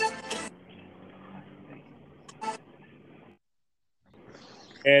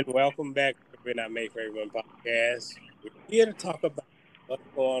And welcome back to the Not Made for Everyone podcast. We're here to talk about what's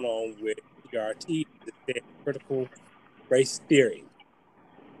going on with CRT, the critical race theory.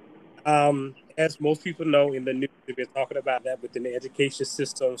 As most people know in the news, we've been talking about that within the education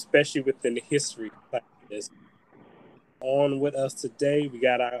system, especially within the history classes. On with us today, we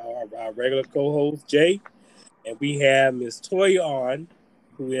got our regular co-host Jay, and we have Ms. Toya on,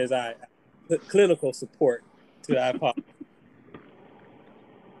 who is our clinical support to our podcast.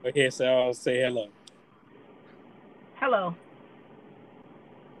 Go ahead, so I'll say hello. Hello.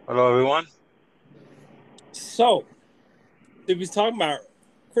 Hello, everyone. So, if we're talking about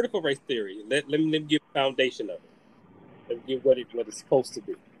critical race theory, let me give the foundation of it. Let me give what it's supposed to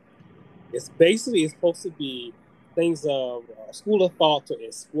be. It's supposed to be things of a school of thought to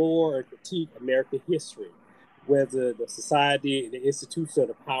explore and critique American history, whether the society, the institution of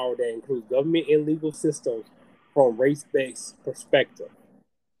the power that includes government and legal systems from race-based perspective.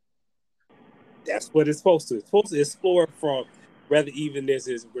 That's what it's supposed to. It's supposed to explore from whether even this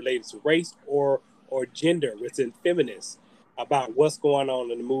is related to race or gender within feminists about what's going on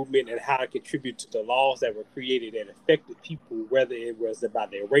in the movement and how it contribute to the laws that were created that affected people, whether it was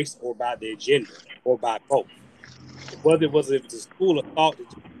about their race or by their gender or by both. Whether it was a school of thought that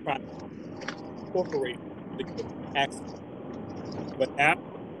just tried to incorporate the access, but now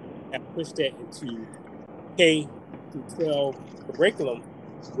have pushed that into K through 12 curriculum,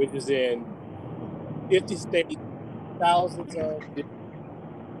 which is in 50 states, thousands of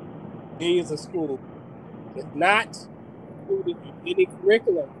millions of schools. It's not included in any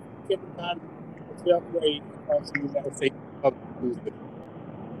curriculum kindergarten to 12th grade across the United States public schools,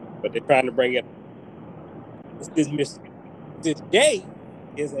 but they're trying to bring it. This Miss this Jay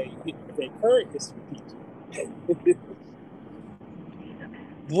is a current history teacher.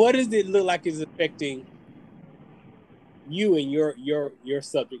 What does it look like is affecting you and your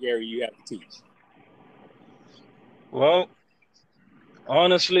subject area you have to teach? Well,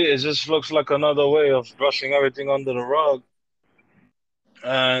 honestly, it just looks like another way of brushing everything under the rug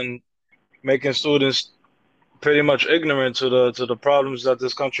and making students pretty much ignorant to the problems that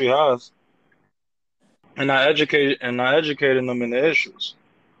this country has, and not educating them in the issues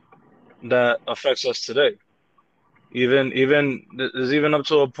that affects us today. Even there's even up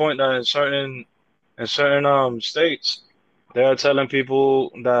to a point that in certain states they are telling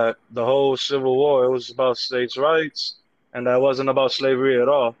people that the whole Civil War, it was about states' rights and that wasn't about slavery at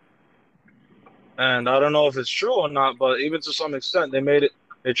all. And I don't know if it's true or not, but even to some extent,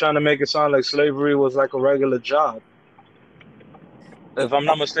 they're trying to make it sound like slavery was like a regular job. If I'm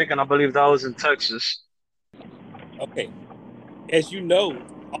not mistaken, I believe that was in Texas. Okay, as you know,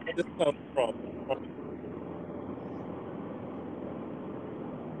 all this comes from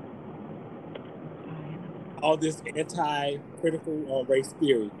all this anti-critical race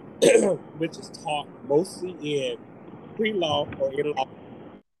theory, which is taught mostly in pre-law or in law.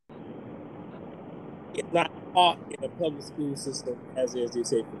 It's not taught in the public school system as they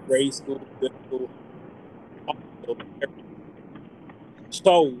say for grade school, middle school.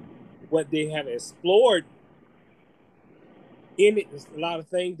 So what they have explored in it is a lot of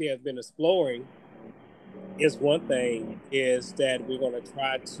things they have been exploring. Is one thing is that we're going to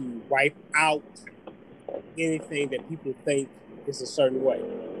try to wipe out anything that people think is a certain way.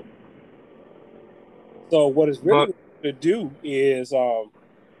 So what it's really But going to do is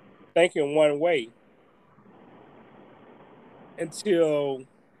think in one way until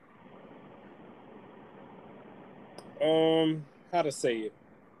how to say it.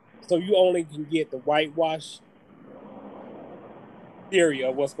 So you only can get the whitewash theory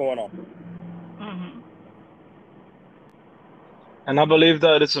of what's going on. Mhm. and I believe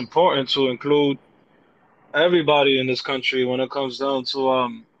that it's important to include everybody in this country when it comes down to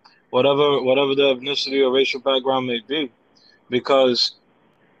whatever the ethnicity or racial background may be, because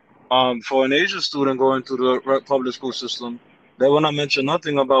for an Asian student going through the public school system, they will not mention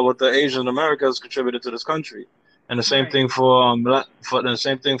nothing about what the Asian Americans contributed to this country, and the same Right. thing for the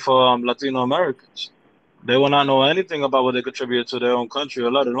same thing for Latino Americans. They will not know anything about what they contributed to their own country,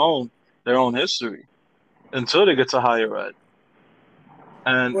 or let alone their own history, until they get to higher ed.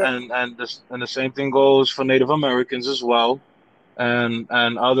 Well, And the same thing goes for Native Americans as well, and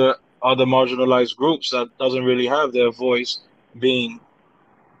other marginalized groups that doesn't really have their voice being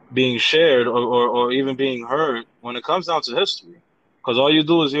shared, or even being heard when it comes down to history. Because all you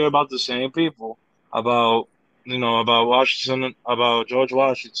do is hear about the same people, about about Washington, about George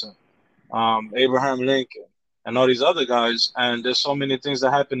Washington, Abraham Lincoln, and all these other guys. And there's so many things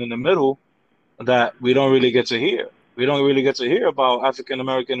that happen in the middle that we don't really get to hear. We don't really get to hear about African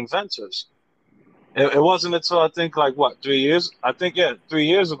American inventors. It wasn't until I think like what 3 years? I think yeah, 3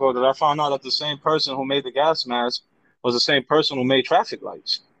 years ago that I found out that the same person who made the gas mask was the same person who made traffic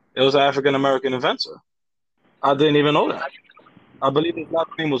lights. It was an African American inventor. I didn't even know that. I believe his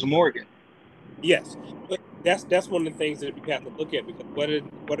last name was Morgan. Yes, but that's one of the things that we have to look at, because what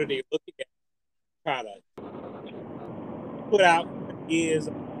are they looking at? Trying to put out is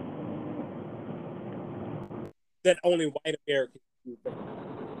that only white Americans do that.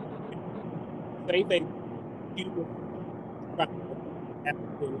 Same thing. Cuba trying to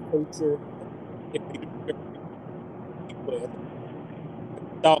African culture and leadership people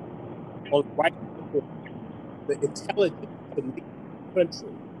thought only white people the intelligence to lead the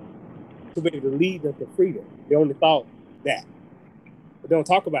country, to be able to lead them to freedom. They only thought that, but they don't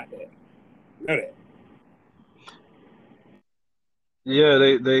talk about that. None of that. Yeah,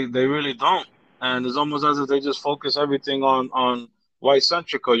 they really don't. And it's almost as if they just focus everything on white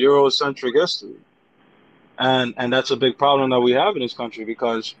centric or Eurocentric history. And that's a big problem that we have in this country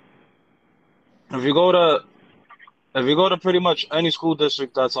because if you go to if you go to pretty much any school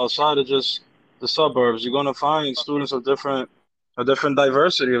district that's outside of just the suburbs, you're gonna find students of different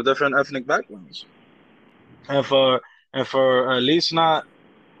diversity, of different ethnic backgrounds. And for at least not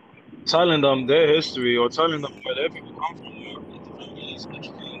telling them their history or telling them where their people come from, or at the very least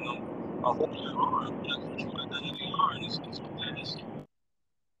educating them of who they are and what their cultural identity are in the sense of their history.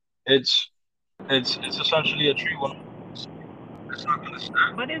 It's it's essentially a tree without roots. It's not gonna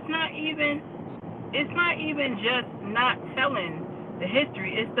stand. But it's not even just not telling the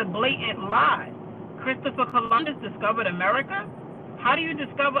history, it's the blatant lie. Christopher Columbus discovered America. How do you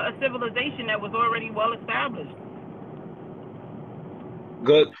discover a civilization that was already well established?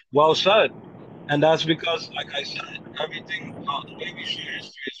 Good, well said. And that's because, like I said, everything about the way we share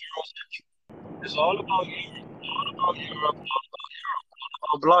history is Eurocentric. It's all about Europe, all about Europe, all about Europe, all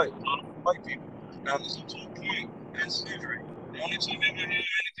about blight, all about white people. Now, this is to a point in slavery. The only time you ever hear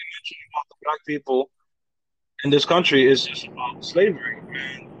anything mentioned about the black people in this country is just about slavery.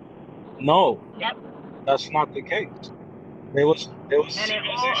 And no, Yep. that's not the case. There was And in all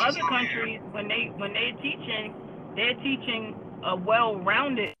civilizations other out here. countries, when they're teaching a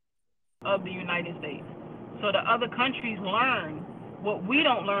well-rounded of the United States. So the other countries learn what we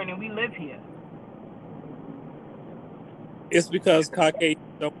don't learn, and we live here. It's because Caucasians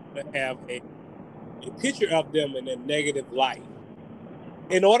don't want to have a picture of them in a negative light.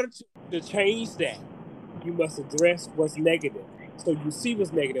 In order to change that, you must address what's negative. So you see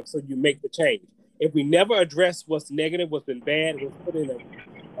what's negative, so you make the change. If we never address what's negative, what's been bad, what's put in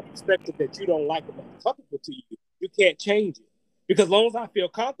a perspective that you don't like and not comfortable to you, you can't change it. Because as long as I feel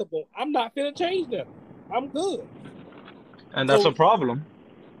comfortable, I'm not going to change them. I'm good. And that's a problem.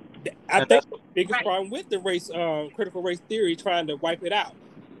 I And think that's the biggest problem with the critical race theory, trying to wipe it out.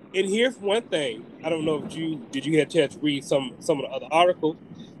 And here's one thing: I don't know if did you get a chance to read some of the other articles.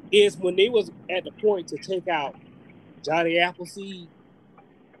 Is when they was at the point to take out Johnny Appleseed.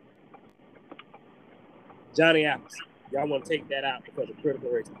 Johnny Appleseed. Y'all want to take that out because of critical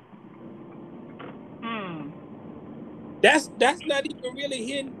race. That's not even really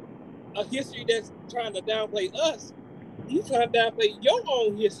hitting a history that's trying to downplay us. You trying to downplay your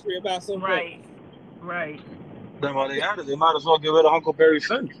own history about something. Right. Then while they at it, they might as well get rid of Huckleberry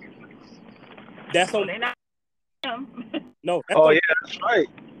Finn. That's on. They're not him. No. Oh yeah, that's right.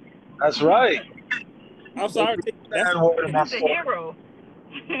 That's right. I'm sorry. That's the hero.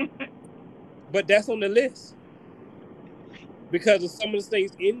 But that's on the list because of some of the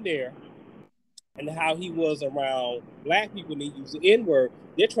things in there and how he was around black people and he used the N-word.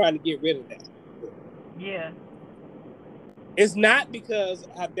 They're trying to get rid of that. Yeah. It's not because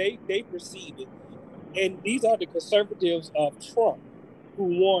how they perceive it. And these are the conservatives of Trump who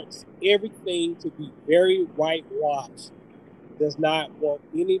wants everything to be very whitewashed. Does not want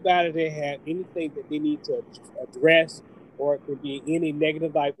anybody to have anything that they need to address, or it could be any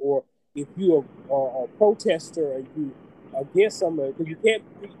negative life, or if you are a protester and you against somebody, because you can't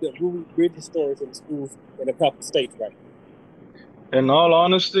read the Ruby Bridges stories in schools in a couple of states right now. In all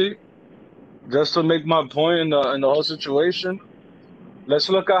honesty, just to make my point in the whole situation, let's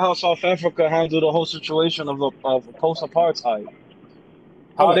look at how South Africa handled the whole situation of post-apartheid.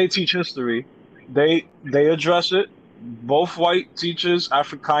 How they teach history, they address it. Both white teachers,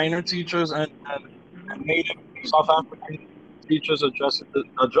 Afrikaner teachers, and native South African teachers address it.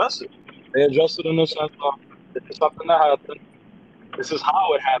 They address it in the sense of this is something that happened. This is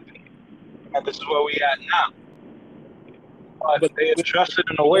how it happened, and this is where we at now. But they address it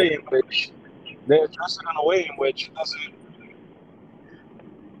in a way in which it doesn't,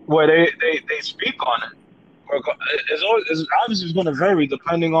 where they speak on it, It's obviously going to vary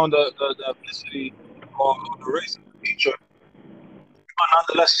depending on the ethnicity or the race of the teacher, but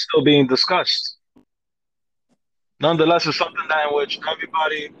nonetheless, it's still being discussed. Nonetheless, it's something that in which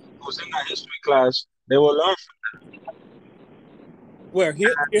everybody who's in that history class, they will learn from that. Well,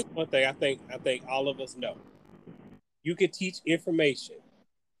 here's one thing I think all of us know. You can teach information,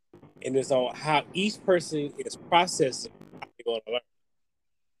 and it's on how each person is processing how they're going to learn.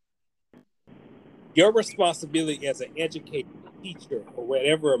 Your responsibility as an educator, teacher, or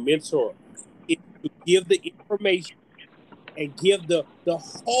whatever, a mentor, is to give the information and give the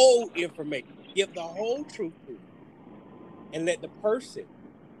whole information, give the whole truth to it, and let the person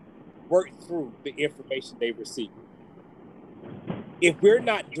work through the information they receive. If we're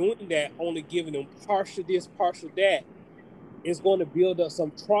not doing that, only giving them partial this, partial that, it's going to build up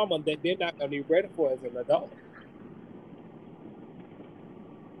some trauma that they're not going to be ready for as an adult.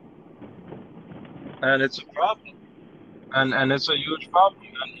 And it's a problem. And it's a huge problem.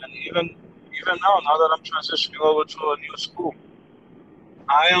 And even now that I'm transitioning over to a new school,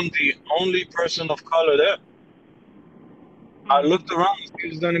 I am the only person of color there. I looked around to see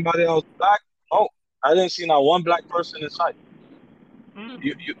if there's anybody else black. No, I didn't see not one black person inside.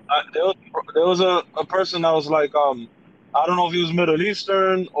 There was a person that was like, I don't know if he was Middle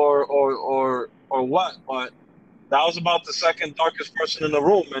Eastern or what, but that was about the second darkest person in the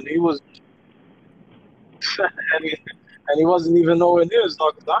room, and he was, and he wasn't even nowhere near as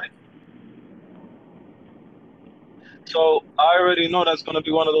dark as I am. So I already know that's going to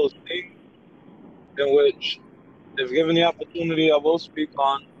be one of those things in which, if given the opportunity, I will speak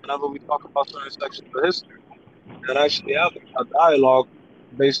on whenever we talk about certain sections of history, and actually have a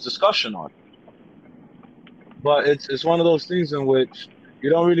dialogue-based discussion on it. But it's one of those things in which you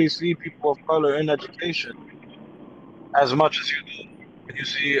don't really see people of color in education as much as you do when you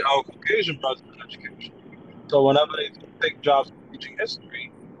see our Caucasian brothers in education. So whenever they take jobs teaching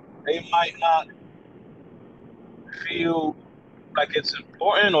history, they might not feel like it's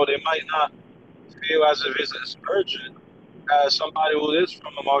important, or they might not feel as if it's as urgent as somebody who is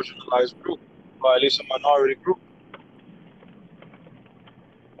from a marginalized group, or at least a minority group.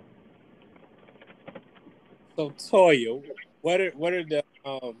 So Toya, what are the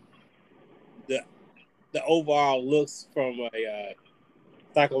overall looks from a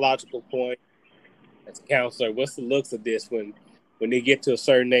psychological point as a counselor? What's the looks of this when they get to a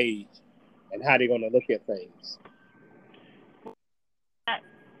certain age, and how they're going to look at things? Not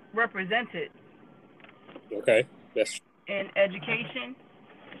represented. Okay, that's in education,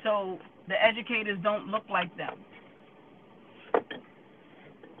 so the educators don't look like them.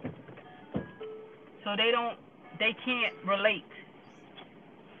 So they can't relate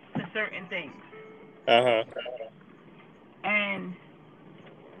to certain things. And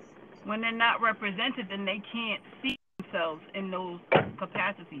when they're not represented, then they can't see themselves in those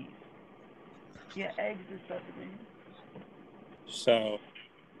capacities. Yeah, eggs and stuff. So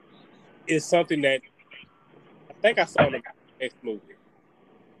it's something that I think I saw in the next movie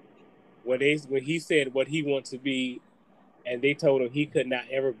when he said what he wants to be, and they told him he could not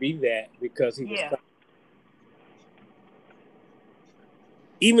ever be that because he was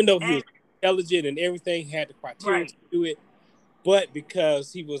even though he was intelligent and everything, had the criteria to do it, but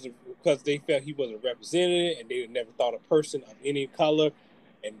because they felt he wasn't represented, and they never thought a person of any color,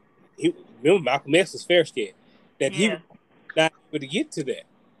 and remember Malcolm X was fair skinned, that he was not able to get to that.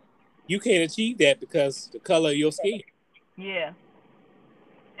 You can't achieve that because the color of your skin. Yeah.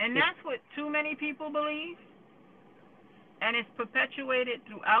 And that's what too many people believe. And it's perpetuated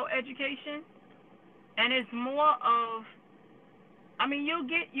throughout education. And it's more of, you'll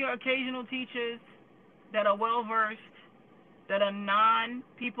get your occasional teachers that are well-versed, that are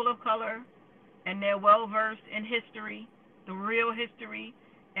non-people of color, and they're well-versed in history, the real history,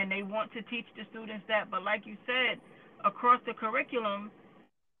 and they want to teach the students that. But like you said, across the curriculum,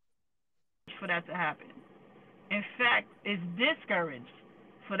 for that to happen. In fact, it's discouraged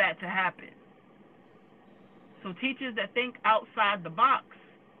for that to happen. So teachers that think outside the box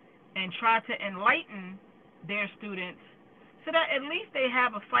and try to enlighten their students so that at least they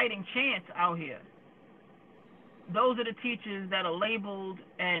have a fighting chance out here. Those are the teachers that are labeled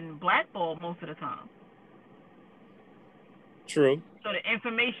and blackballed most of the time. True. So the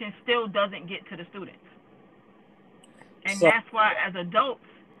information still doesn't get to the students. And that's why as adults,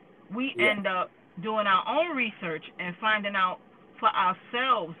 we end up doing our own research and finding out for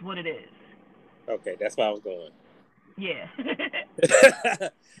ourselves what it is. Okay, that's where I was going. Yeah.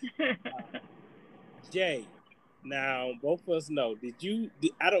 Jay, Now, both of us know.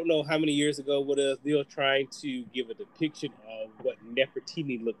 I don't know how many years ago with us, they were trying to give a depiction of what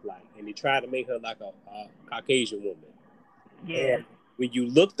Nefertiti looked like, and they tried to make her like a Caucasian woman. Yeah. And when you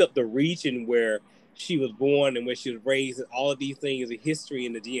looked up the region where she was born and where she was raised, and all of these things, the history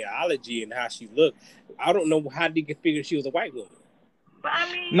and the genealogy and how she looked, I don't know how they could figure she was a white woman. But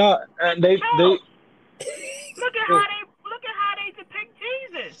I mean, No, and they look at how they depict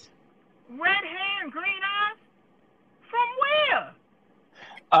Jesus. Red hair and green eyes. From where?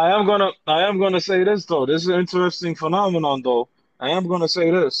 I am gonna say this though. This is an interesting phenomenon though. I am gonna say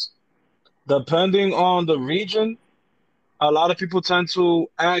this. Depending on the region, a lot of people tend to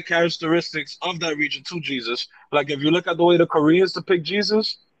add characteristics of that region to Jesus. Like if you look at the way the Koreans depict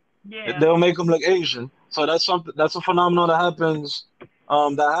Jesus, Yeah. they'll make him look Asian. So that's something. That's a phenomenon that happens.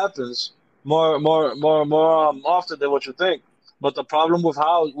 That happens more often than what you think. But the problem with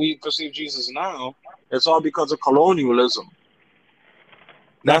how we perceive Jesus now, it's all because of colonialism.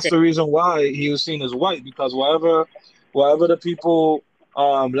 That's Okay. the reason why he was seen as white, because wherever the people,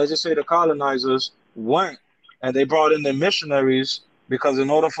 let's just say the colonizers went, and they brought in the missionaries, because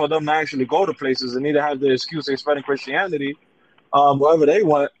in order for them to actually go to places, they need to have the excuse they spreading Christianity. Wherever they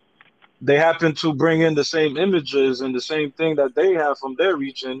went, they happen to bring in the same images and the same thing that they have from their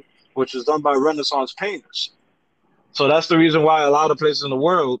region, which is done by Renaissance painters. So that's the reason why a lot of places in the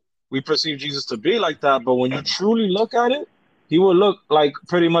world we perceive Jesus to be like that. But when you truly look at it, he would look like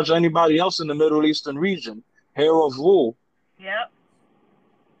pretty much anybody else in the Middle Eastern region, hair of wool, Yep.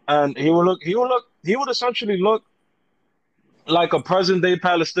 and he would essentially look like a present day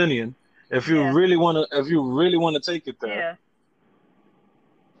Palestinian Yeah. if you really want to take it there.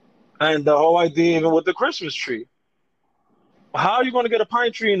 Yeah. And the whole idea, even with the Christmas tree, how are you going to get a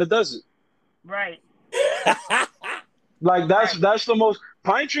pine tree in the desert? Right. Like Right. that's the most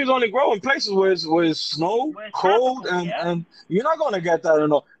pine trees only grow in places where it's snow, Where it's cold, tropical, yeah. and you're not gonna get that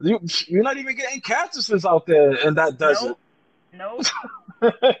in all. You're not even getting cactuses out there in that desert. Nope.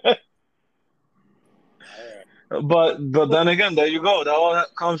 But then again, there you go. That all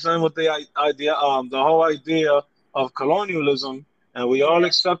comes in with the idea, the whole idea of colonialism, and we all Yeah.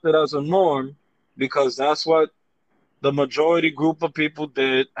 accept it as a norm because that's what the majority group of people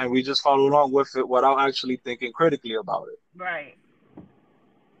did, and we just follow along with it without actually thinking critically about it. Right.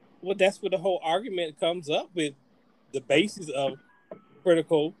 Well, that's where the whole argument comes up with the basis of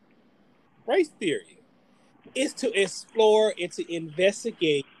critical race theory. Is to explore and to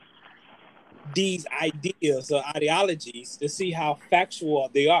investigate these ideas or ideologies to see how factual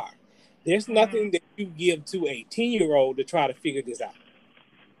they are. There's nothing that you give to a 10-year-old to try to figure this out.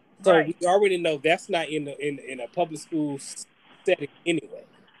 So Right. we already know that's not in a public school setting anyway.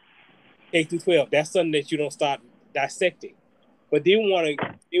 K through 12, that's something that you don't start dissecting. But they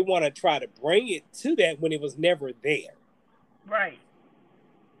want to try to bring it to that when it was never there. Right.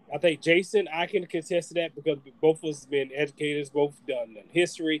 I think Jason, I can contest to that because both of us have been educators, both done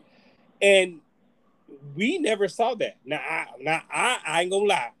history, and we never saw that. Now I ain't gonna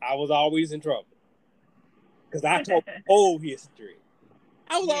lie, I was always in trouble because I told whole history.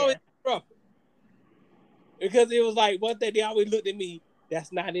 I was always in trouble because it was like one thing they always looked at me.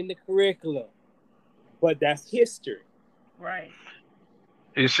 That's not in the curriculum, but that's history. Right.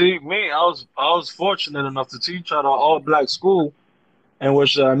 You see, me, I was fortunate enough to teach at an all black school, in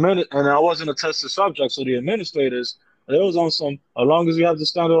which and I wasn't a tested subject, so the administrators they was on some. As long as you have the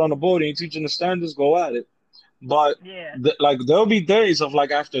standard on the board and you're teaching the standards, go at it. But like there'll be days of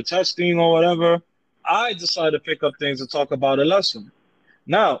like after testing or whatever, I decide to pick up things and talk about a lesson.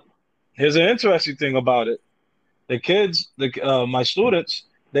 Now, here's an interesting thing about it: the kids, my students,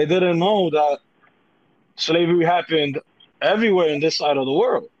 they didn't know that slavery happened everywhere in this side of the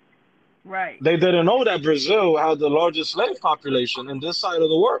world. Right. They didn't know that Brazil had the largest slave population in this side of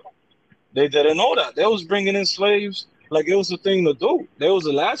the world. They didn't know that. They was bringing in slaves like it was the thing to do. They was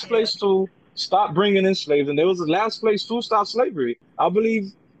the last place to stop bringing in slaves, and they was the last place to stop slavery. I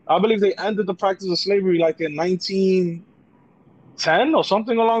believe they ended the practice of slavery like in 1910 or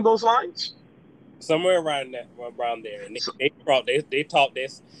something along those lines. Somewhere around there, and they taught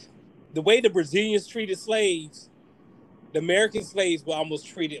this. The way the Brazilians treated slaves, the American slaves were almost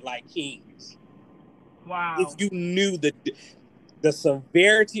treated like kings. Wow. If you knew the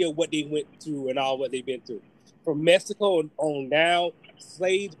severity of what they went through and all what they've been through. From Mexico on down,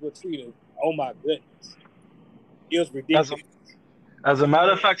 slaves were treated, oh my goodness. It was ridiculous. As a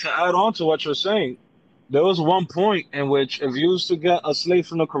matter of fact, to add on to what you're saying, there was one point in which if you used to get a slave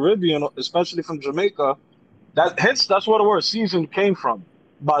from the Caribbean, especially from Jamaica, that's where the word season came from,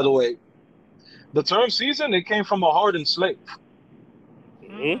 by the way. The term season, it came from a hardened slave.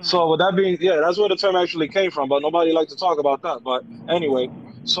 So with that being, yeah, that's where the term actually came from, but nobody liked to talk about that. But anyway,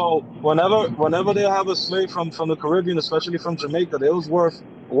 so whenever they have a slave from the Caribbean, especially from Jamaica, they was worth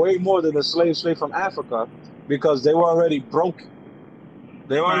way more than a slave from Africa because they were already broken.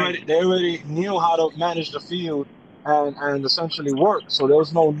 They already knew how to manage the field and essentially work. So there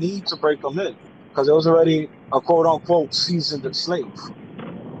was no need to break them in because it was already a quote unquote seasoned slave.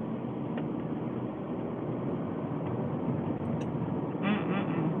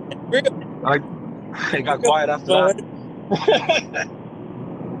 Like it got quiet after that.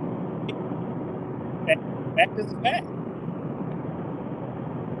 That is a fact.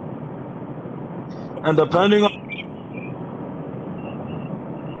 And depending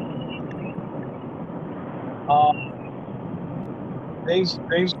on things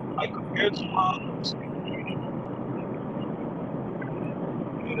like compared to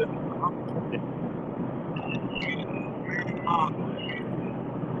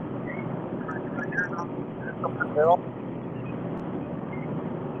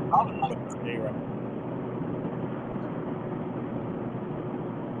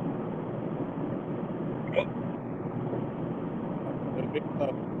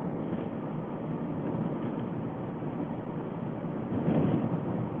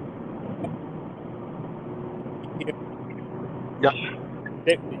Yeah.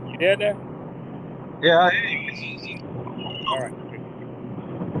 You there? Yeah. All right.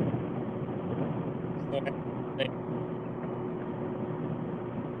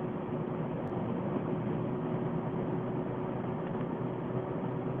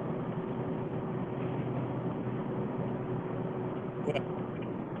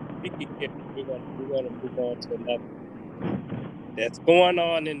 We're gonna move on to another that's going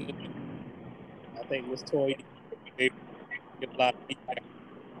on in the, I think Miss Toy get a lot of feedback.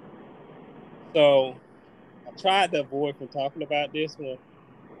 So I tried to avoid from talking about this one,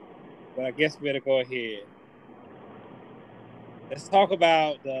 but I guess we better go ahead. Let's talk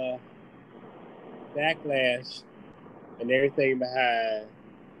about the backlash and everything behind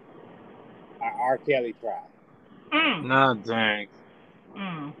our R. Kelly trial. Nah, dang.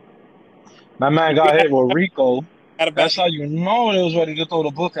 My man got hit with RICO. That's how you know they was ready to throw the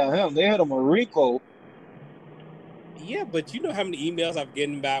book at him. They hit him with RICO. Yeah, but you know how many emails I've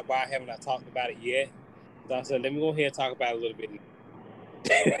getting about why haven't I talked about it yet? So I said, let me go ahead and talk about it a little bit.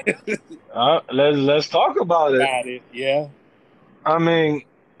 Let's talk about it. Yeah. I mean,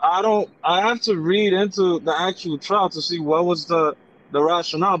 I have to read into the actual trial to see what was the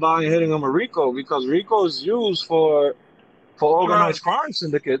rationale behind hitting him with RICO, because RICO is used for organized crime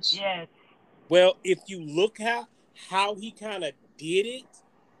syndicates. Yes. Well, if you look at how he kind of did it,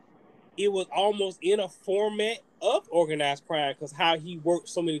 it was almost in a format of organized crime, because how he worked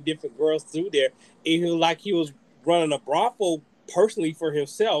so many different girls through there. It was like he was running a brothel personally for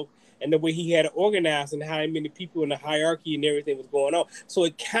himself, and the way he had it organized and how many people in the hierarchy and everything was going on. So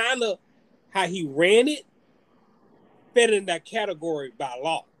it kind of, how he ran it, fit in that category by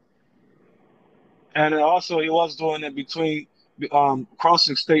law. And also he was doing it between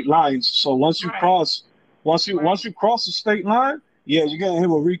crossing state lines. So once you cross the state line, yeah, you're getting hit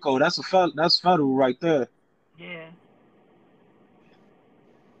with RICO. That's federal right there. Yeah.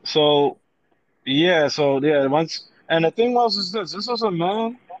 So once, and the thing was this was a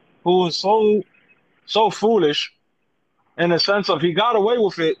man who was so foolish in the sense of he got away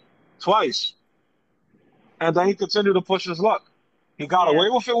with it twice. And then he continued to push his luck. He got away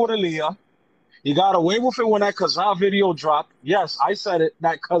with it with Aaliyah. He got away with it when that Kazaa video dropped. Yes, I said it,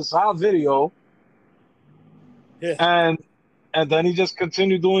 that Kazaa video. Yeah. And then he just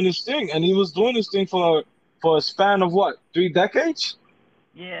continued doing his thing. And he was doing his thing for a span of what, 3 decades?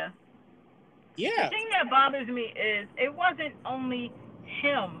 Yeah. Yeah. The thing that bothers me is it wasn't only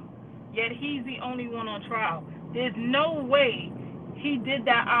him, yet he's the only one on trial. There's no way he did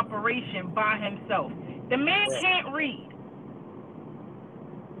that operation by himself. The man can't read.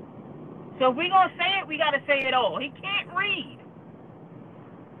 So if we're going to say it, we got to say it all. He can't read.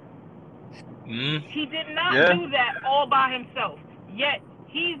 He did not do that all by himself. Yet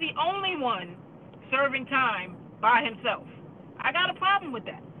he's the only one serving time by himself. I got a problem with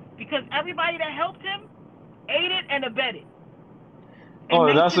that, because everybody that helped him aided and abetted.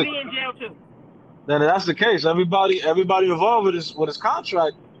 And that's to be in jail too. Then that's the case. Everybody involved with his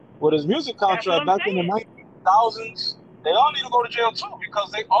contract, with his music contract back in the 1900s, they all need to go to jail too,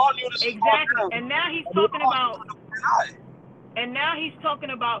 because they all knew this was going down. And now he's talking about. And now he's talking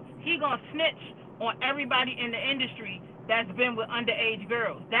about he gonna snitch on everybody in the industry that's been with underage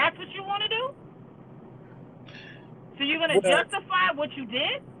girls. That's what you want to do? So you're gonna justify what you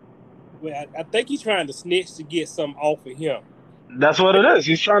did? Well, I think he's trying to snitch to get something off of him. That's what it is.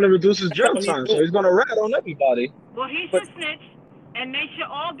 He's trying to reduce his That's jail all he's time, so doing. he's gonna rat on everybody. Well, he But should snitch, and they should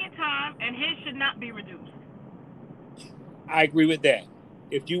all get time, and his should not be reduced. I agree with that.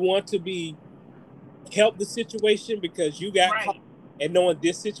 If you want to help the situation because you got caught, and knowing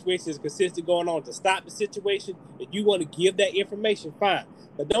this situation is consistently going on to stop the situation, if you want to give that information, fine.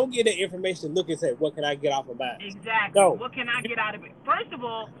 But don't give that information look and say, what can I get off of mine? Exactly. No. What can I get out of it? First of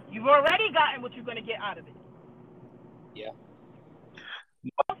all, you've already gotten what you're going to get out of it. Yeah.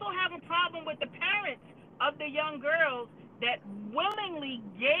 You also have a problem with the parents of the young girls that willingly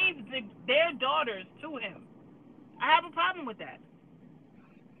gave their daughters to him. I have a problem with that.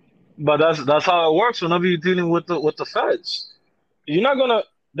 But that's how it works whenever you're dealing with the feds. You're not gonna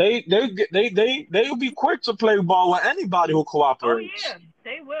they'll be quick to play ball with anybody who cooperates. Oh yeah,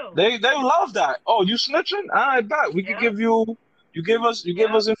 they will. They love that. Oh, you snitching? I bet we could give you give us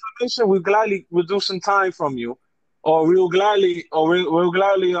information. We'll gladly reduce some time from you, or we'll gladly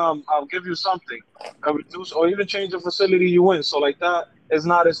I'll give you something, reduce or even change the facility you in. So like that is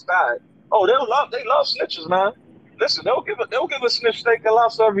not as bad. Oh, they love snitches, man. Listen, they'll give a snitch steak and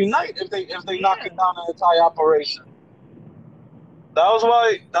lobster every night if they knock it down the entire operation. That was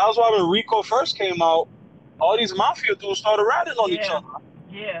why when Rico first came out, all these mafia dudes started ratting on each other.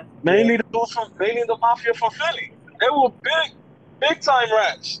 Yeah. Mainly the mafia from Philly. They were big time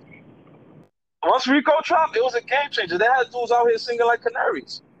rats. Once Rico dropped, it was a game changer. They had dudes out here singing like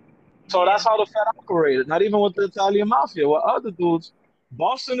canaries. So that's how the Fed operated. Not even with the Italian mafia, with other dudes.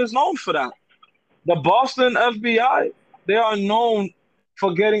 Boston is known for that. The Boston FBI, they are known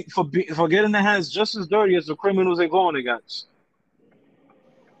for getting their hands just as dirty as the criminals they're going against.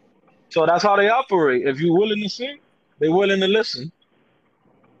 So that's how they operate. If you're willing to see, they're willing to listen.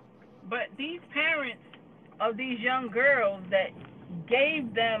 But these parents of these young girls that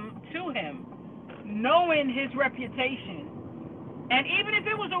gave them to him, knowing his reputation, and even if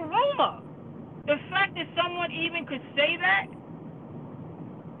it was a rumor, the fact that someone even could say that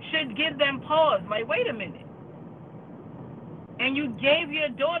should give them pause. Like, wait a minute. And you gave your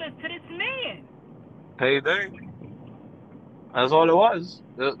daughters to this man. Payday. That's all it was.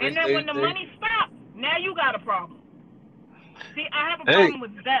 And then when the money stopped, now you got a problem. See, I have a problem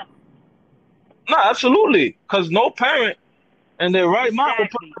with them. No, absolutely. Because no parent in their right mind will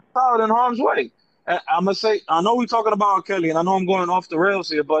put their child in harm's way. And I'm going to say, I know we're talking about R. Kelly, and I know I'm going off the rails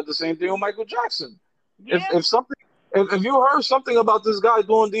here, but the same thing with Michael Jackson. Yeah. If you heard something about this guy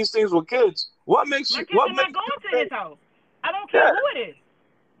doing these things with kids, what makes you? What makes you going to his house? I don't care who it is.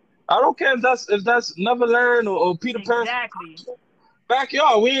 I don't care if that's Neverland or Peter Pan. Exactly.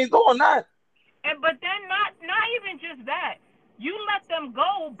 Backyard, we ain't doing that. But then not even just that. You let them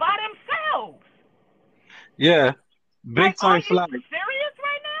go by themselves. Yeah. Big time flag. Are you serious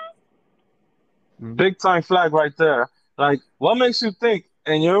right now? Big time flag right there. Like, what makes you think?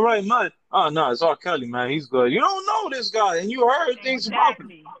 And you're right, man. Oh no, it's R. Kelly, man. He's good. You don't know this guy, and you heard things about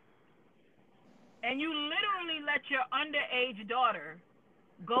him. And you literally let your underage daughter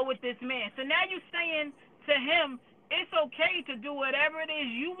go with this man. So now you're saying to him, it's okay to do whatever it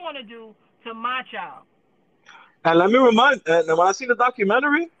is you want to do to my child. And let me remind, when I see the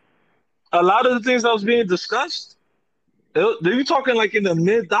documentary, a lot of the things that was being discussed, they're talking like in the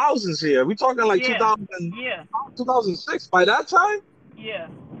mid-thousands here. We're talking like 2006. By that time,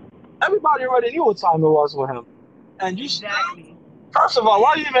 everybody already knew what time it was with him. And you first of all,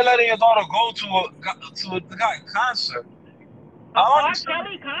 why are you even letting your daughter go to the guy concert? A R.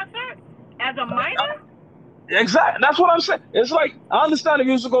 Kelly concert as a minor? Exactly. That's what I'm saying. It's like, I understand if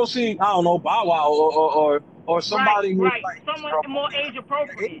you used to go see, I don't know, Bow Wow or somebody who's like someone more age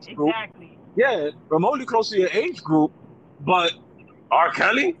appropriate. Exactly. Yeah, remotely close to your age group, but R.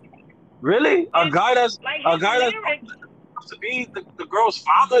 Kelly, really? A guy that's to be the girl's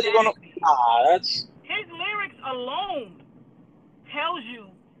father? You're gonna that's his lyrics alone tells you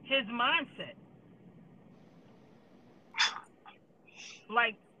his mindset.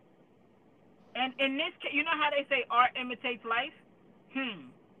 Like, and in this case, you know how they say art imitates life?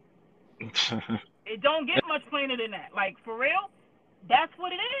 It don't get much plainer than that. Like, for real, that's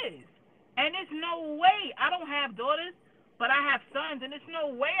what it is. And there's no way, I don't have daughters, but I have sons, and there's no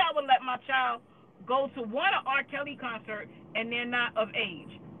way I would let my child go to one, an R. Kelly concert, and they're not of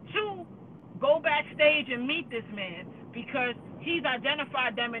age. Two, go backstage and meet this man because he's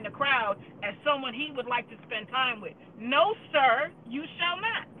identified them in the crowd as someone he would like to spend time with. No, sir, you shall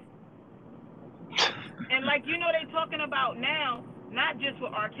not. And like, you know, they're talking about now, not just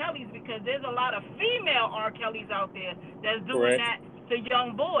with R. Kelly's, because there's a lot of female R. Kelly's out there that's doing that to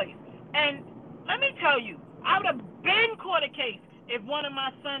young boys. And let me tell you, I would have been caught a case if one of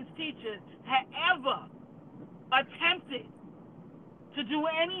my son's teachers had ever attempted to do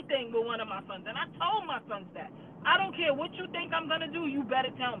anything with one of my sons. And I told my sons that. I don't care what you think I'm going to do, you better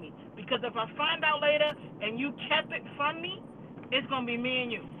tell me. Because if I find out later and you kept it from me, it's going to be me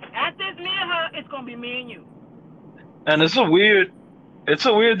and you. After it's me and her, it's going to be me and you. And it's a weird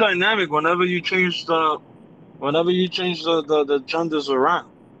dynamic whenever you change the genders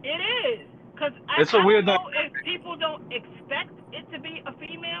around. It is. Because I It's a don't weird know dynamic. if people don't expect it to be a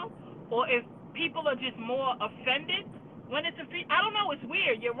female or if people are just more offended when it's a female. I don't know. It's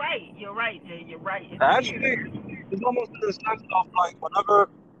weird. You're right, Jay. You're right. It's Actually, weird. it's almost in the sense of like whenever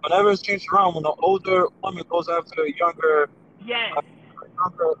it's changed around, when an older woman goes after a younger Yes. man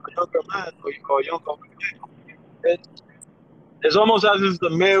or a younger male, it's almost as if the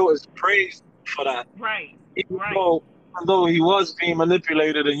male is praised for that, Right. even Right. though he was being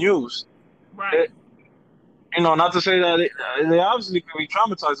manipulated and used. Right. Not to say that they obviously can be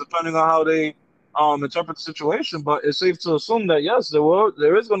traumatized depending on how they interpret the situation, but it's safe to assume that yes,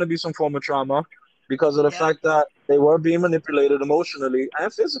 there is going to be some form of trauma because of the Yep. fact that they were being manipulated emotionally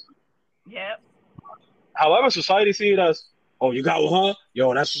and physically. Yep. However, society see it as, oh, you got with her,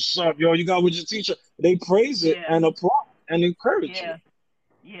 yo, that's what's up, yo, you got with your teacher. They praise it Yeah. and applaud and encourage Yeah. it.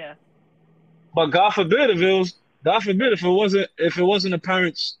 Yeah. But God forbid if it wasn't a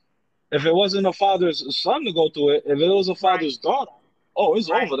parent's, if it wasn't a father's son to go through it, if it was a father's daughter, oh, it's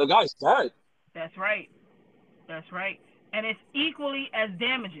Right. over. The guy's dead. That's right. That's right. And it's equally as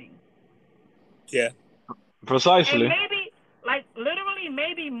damaging. Yeah. Precisely. And maybe, like, literally,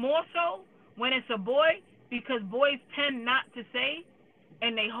 maybe more so when it's a boy, because boys tend not to say,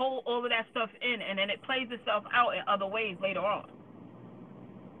 and they hold all of that stuff in, and then it plays itself out in other ways later on.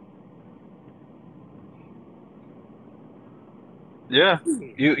 Yeah,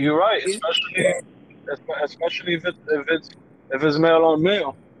 you're right. Especially if it's male on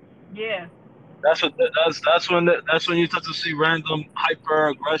male. Yeah. That's when you start to see random hyper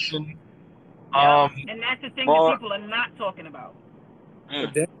aggression. Yep. And that's the thing that More. people are not talking about.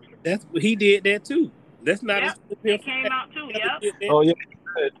 But that's what he did that too. Let's not Yep. assume him It came out too. Yep. did that. Oh yeah.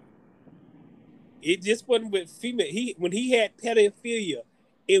 It just wasn't with female. When he had pedophilia,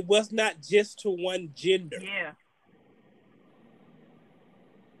 it was not just to one gender. Yeah.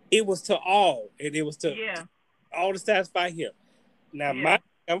 It was to all, and it was to Yeah. all to satisfy him. Now, Yeah.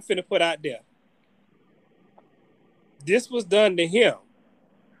 I'm finna put out there. This was done to him.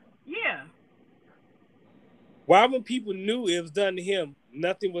 Yeah. Why, when people knew it was done to him,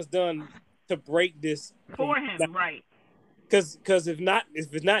 nothing was done to break this For him, right? Because if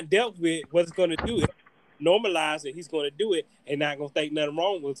it's not dealt with, what it's going to do is normalize it. He's going to do it, and not going to think nothing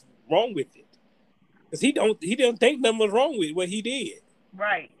wrong with it. Because he don't think nothing was wrong with what he did.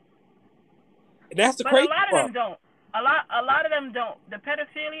 Right. And that's the but crazy a lot part. of them don't. A lot of them don't. The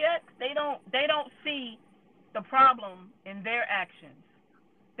pedophiliacs, they don't see the problem in their actions.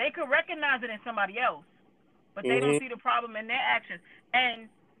 They could recognize it in somebody else, but they don't see the problem in their actions. And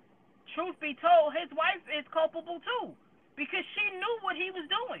truth be told, his wife is culpable too, because she knew what he was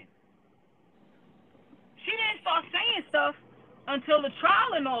doing. She didn't start saying stuff until the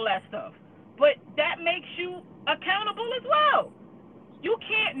trial and all that stuff. But that makes you accountable as well. You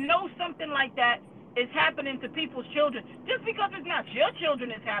can't know something like that is happening to people's children just because it's not your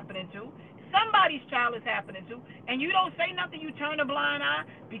children it's happening to. Somebody's child is happening to, and you don't say nothing. You turn a blind eye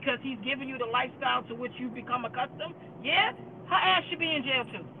because he's giving you the lifestyle to which you've become accustomed. Yeah, her ass should be in jail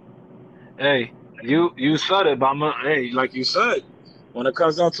too. Hey, you said it, but like you said, when it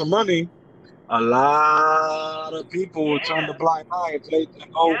comes down to money, a lot of people will turn the blind eye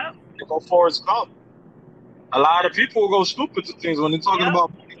and go Forrest Gump. A lot of people will go stupid to things when they're talking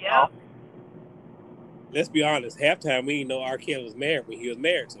about money. Yep. Let's be honest. Halftime, we didn't know R. Kelly was married when he was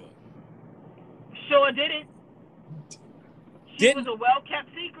married to her. Sure didn't. She was a well-kept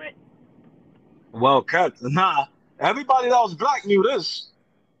secret. Well kept. Nah. Everybody that was black knew this.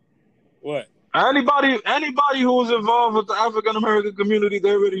 What? Anybody who was involved with the African American community,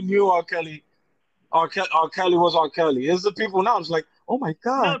 they already knew R. Kelly. R. Kelly was R. Kelly. It's the people now. It's like, oh my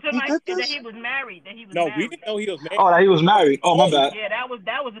God, No, he did this? that he was married. We didn't know he was married. Oh, that he was married. Oh, my bad. Yeah, that was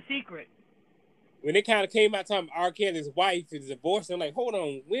a secret. When it kind of came out talking R. Kelly's wife is divorced, I'm like, hold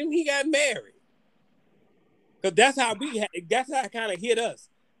on, when he got married? Because that's how it kind of hit us.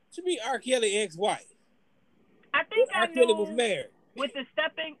 Should be R. Kelly ex-wife. I think R. Kelly was married. With the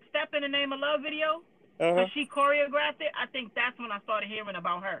Step in the Name of Love video, because she choreographed it, I think that's when I started hearing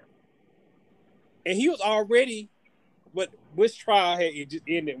about her. And he was already, which trial had it just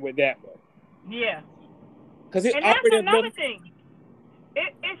ended with that one? Yeah. Because and that's another thing.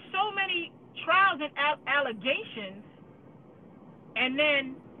 It's so many trials and allegations, and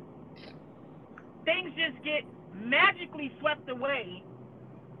then things just get magically swept away.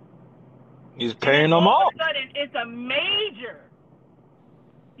 He's paying them all off. Of a sudden, it's a major.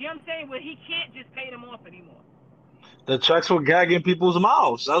 You know what I'm saying? Where he can't just pay them off anymore. The checks were gagging people's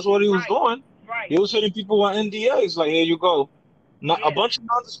mouths. That's what he was doing. Right. He was hitting people on NDAs. Like, here you go. A bunch of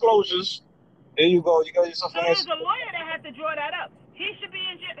non-disclosures. Here you go. You got yourself. So there's a lawyer that had to draw that up. He should be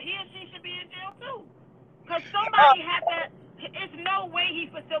in jail. He or she should be in jail too. Because somebody had that. It's no way he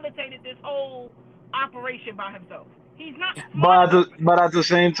facilitated this whole operation by himself. He's not. But at the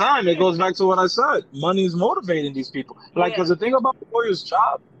same time, it goes back to what I said. Money is motivating these people. Like, because the thing about the lawyer's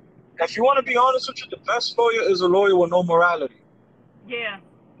job, if you want to be honest with you, the best lawyer is a lawyer with no morality. Yeah.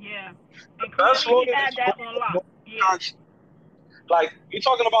 The best lawyer is that on lock. Yeah. Like, you're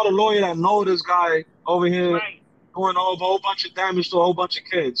talking about a lawyer that know this guy over here doing a whole bunch of damage to a whole bunch of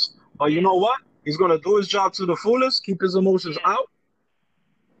kids. But you know what? He's going to do his job to the fullest, keep his emotions out.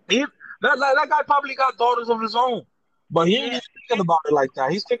 That guy probably got daughters of his own. But he ain't even thinking about it like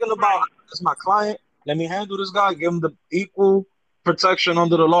that. He's thinking about, this is my client. Let me handle this guy, give him the equal protection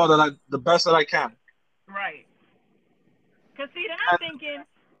under the law the best that I can. Right. Because, see, then I'm thinking,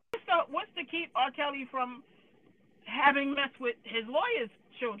 what's to keep R. Kelly from having messed with his lawyer's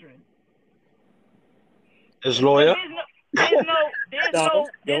children? His lawyer? There's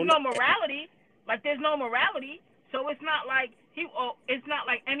no morality. Like, there's no morality. So it's not like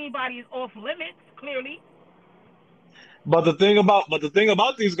anybody's off limits, clearly. But the thing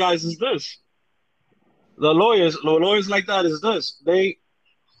about these guys is this. The lawyers like that is this. They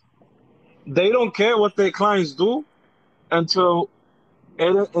don't care what their clients do until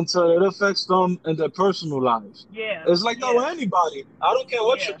it affects them in their personal lives. Yeah. It's like that with anybody. I don't care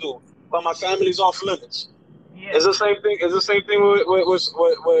what you do, but my family's off limits. Yeah. It's the same thing. It's the same thing with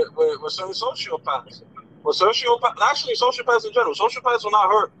certain sociopaths. Actually, sociopaths in general. Sociopaths will not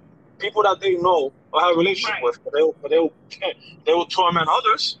hurt people that they know or have a relationship with, but they will torment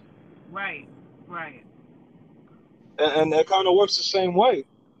others. Right. And it kind of works the same way.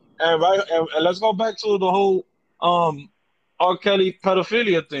 And let's go back to the whole R. Kelly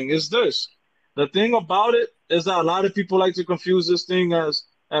pedophilia thing. Is this the thing about it? Is that a lot of people like to confuse this thing as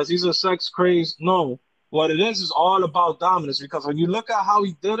he's a sex crazed? No. What it is all about dominance, because when you look at how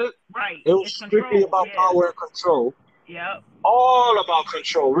he did it, it was strictly about power and control. Yep. All about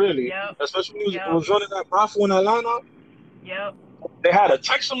control, really. Yep. Especially when he was running that brothel in Atlanta. Yep. They had to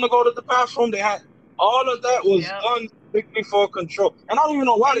text him to go to the bathroom. They had all of that was done strictly for control. And I don't even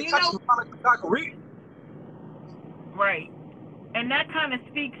know why they texted him like the guy could read. Right. And that kind of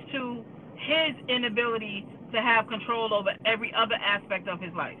speaks to his inability to have control over every other aspect of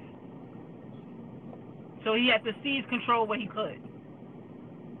his life. So he had to seize control where he could.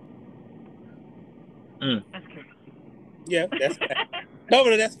 That's crazy. Yeah, that's facts. No,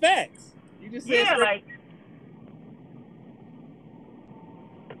 but that's facts. You just said like,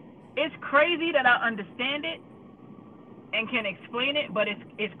 it's crazy that I understand it and can explain it, but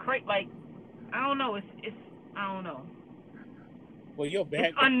it's crazy. Like, I don't know. It's I don't know. Well,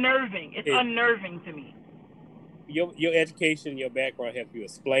 it's unnerving. It's unnerving to me. Your education, your background helps you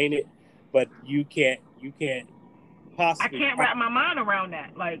explain it, but you can't possibly. I can't wrap my mind around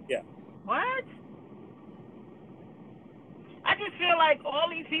that. Like, what? I just feel like all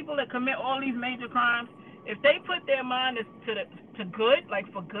these people that commit all these major crimes, if they put their mind to good,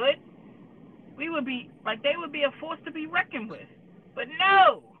 like for good, they would be a force to be reckoned with. But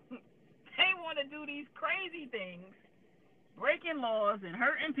no, they want to do these crazy things, breaking laws and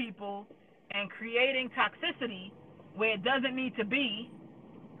hurting people and creating toxicity where it doesn't need to be,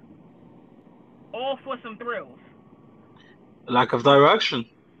 all for some thrills. Lack of direction.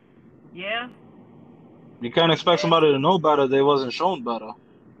 Yeah. You can't expect somebody to know better. They wasn't shown better.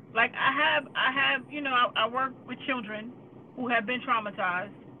 Like I have, I work with children who have been traumatized,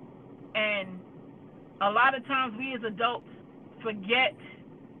 and a lot of times we as adults forget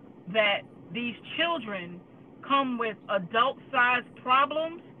that these children come with adult-sized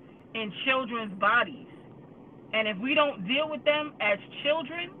problems in children's bodies. And if we don't deal with them as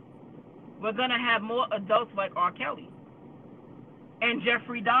children, we're going to have more adults like R. Kelly and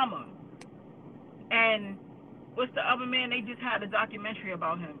Jeffrey Dahmer. And what's the other man? They just had a documentary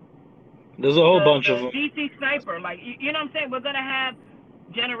about him. There's a whole bunch of them. DC Sniper. Like, you know what I'm saying? We're going to have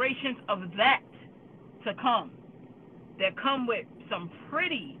generations of that to come. That come with some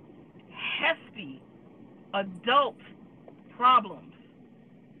pretty hefty adult problems.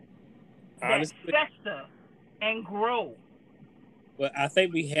 Honestly, that fester and grow. Well, I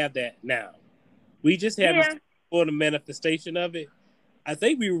think we have that now. We just haven't for the manifestation of it. I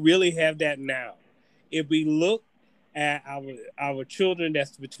think we really have that now. If we look at our children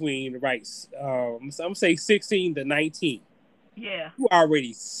that's between I'm gonna say 16 to 19. Yeah. You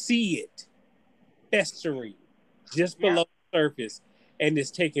already see it festering just below the surface, and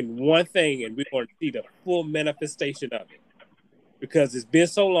it's taking one thing, and we're going to see the full manifestation of it because it's been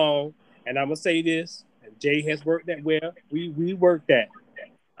so long. And I'm gonna say this, and Jay has worked that well. We worked that,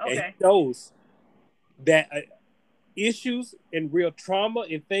 and he knows that issues and real trauma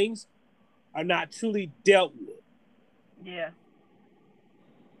and things are not truly dealt with. Yeah.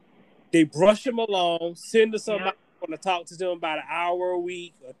 They brush them along, send to somebody want to talk to them about an hour a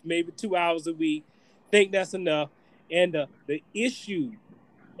week or maybe 2 hours a week, think that's enough. And the issue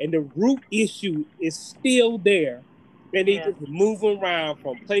and the root issue is still there. And they just move around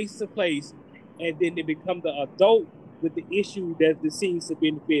from place to place, and then they become the adult with the issue that seems to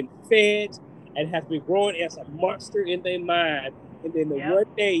be being fed and has been growing as a monster in their mind. And then the one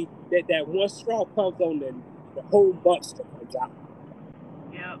day that one straw comes on, then the whole monster comes out.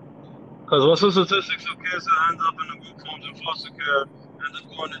 Yep. Because what's the statistics of kids that end up in the group homes and foster care and then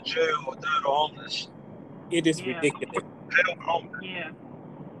going to jail or dead or homeless? It is ridiculous. Dead or homeless. Yeah.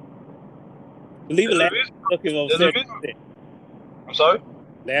 Believe it, last time I looked, it was over 70%. I'm sorry?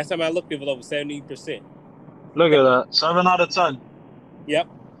 Last time I looked, it was over 70%. Look at that. 7 out of 10. Yep.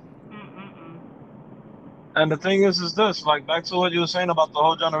 And the thing is this, like, back to what you were saying about the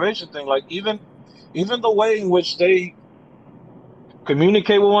whole generation thing, like, even the way in which they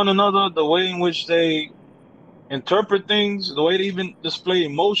communicate with one another, the way in which they interpret things, the way they even display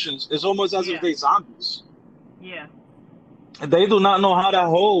emotions, is almost as if they're zombies. Yeah. They do not know how to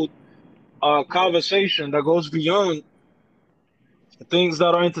hold a conversation that goes beyond things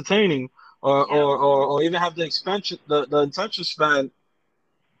that are entertaining or even have the attention span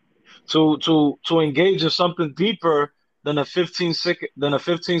to engage in something deeper than a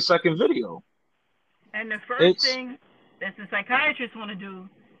 15-second video. And the first thing that the psychiatrists want to do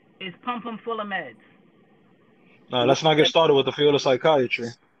is pump them full of meds. No, let's not get started with the field of psychiatry.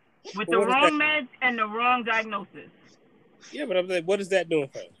 With the wrong meds and the wrong diagnosis. Yeah, but I'm like, what is that doing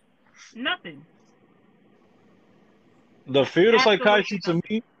for? Nothing. The field of psychiatry to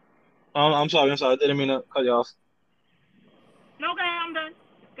me, I'm sorry, I didn't mean to cut you off. No, go ahead, I'm done.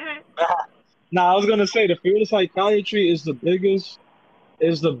 Go ahead. I was gonna say the field of psychiatry is the biggest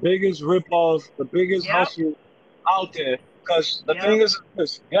ripoff, the biggest hustle out there. Because the thing is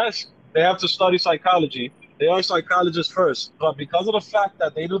this, yes, they have to study psychology. They are psychologists first, but because of the fact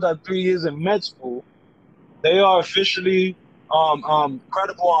that they do that 3 years in med school, they are officially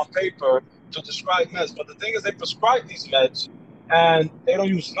credible on paper to describe meds. But the thing is, they prescribe these meds, and they don't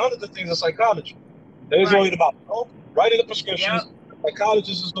use none of the things in psychology. They're worried about writing the prescriptions.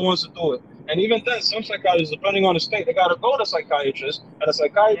 Psychologists is the ones to do it. And even then, some psychologists, depending on the state, they got to go to psychiatrists, and the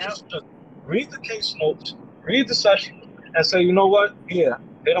psychiatrist just read the case notes, read the session, and say, you know what? Yeah,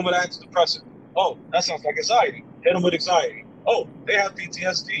 hit them with antidepressant. Oh, that sounds like anxiety. Hit them with anxiety. Oh, they have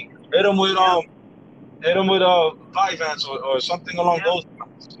PTSD. Hit them with Vyvanse or something along those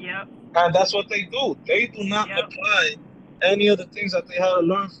lines. Yep. And that's what they do. They do not apply any of the things that they had to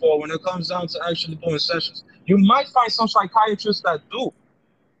learn for when it comes down to actually doing sessions. You might find some psychiatrists that do,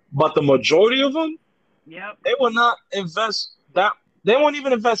 but the majority of them, they will not invest that. They won't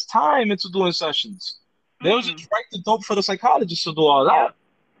even invest time into doing sessions. They'll just write the dope for the psychologist to do all that.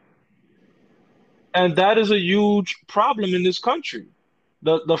 And that is a huge problem in this country.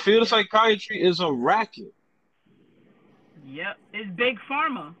 The field of psychiatry is a racket. Yep, it's big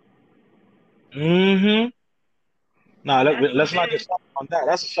pharma. Nah, let's not get started on that.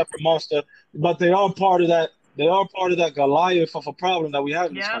 That's a separate monster. But they are part of that. They are part of that Goliath of a problem that we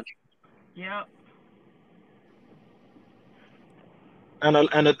have in this country. Yep.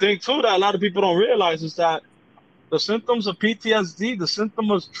 And the thing too that a lot of people don't realize is that the symptoms of PTSD, the symptom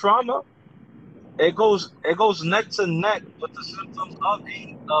of trauma, it goes neck to neck with the symptoms of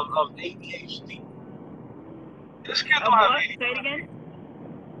ADHD. This kid don't have ADHD. Say it again.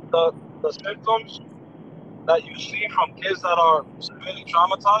 The symptoms that you see from kids that are severely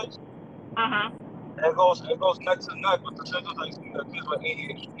traumatized, it goes neck to neck with the symptoms that you see in kids with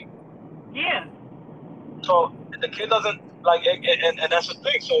ADHD. Yeah. So the kid doesn't like, and that's the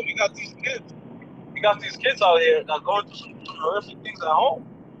thing. So we got these kids out here that are going through some horrific things at home,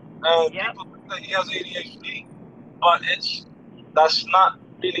 and people think that he has ADHD, but that's not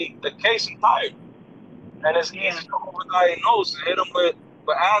really the case entirely. And it's easy to overdiagnose and hit them with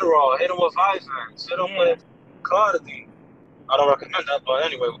Adderall, hit them with Vyvanse, hit them with clonidine. I don't recommend that, but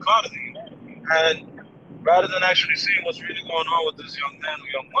anyway, with clonidine. And rather than actually seeing what's really going on with this young man or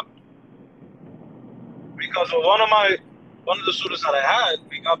young woman. Because of one of the students that I had,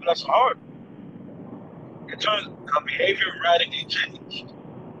 God bless her heart, her behavior radically changed.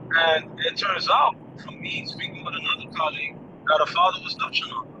 And it turns out, from me speaking with another colleague, that her father was touching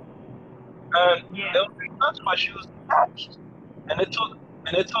her. And Yeah. it was because why she was detached. And it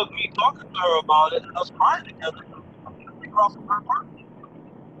took me talking to her about it and us crying together to figure out from her part.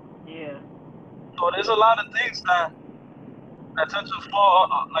 Yeah. So there's a lot of things that tend to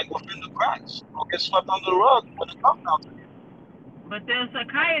fall like within the cracks or get swept under the rug when it comes down to it. But the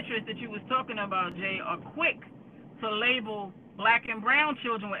psychiatrists that you was talking about, Jay, are quick to label black and brown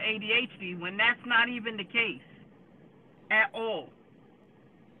children with ADHD when that's not even the case at all.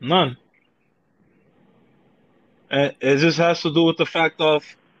 None. And it just has to do with the fact of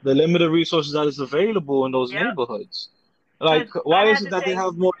the limited resources that is available in those Yep. neighborhoods. Because Like, why I is had it to that they say,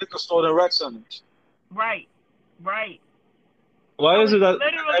 have more liquor store than rec centers? right, right. Why I is was it that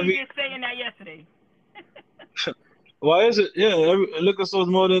literally every just saying that yesterday. why is it every liquor stores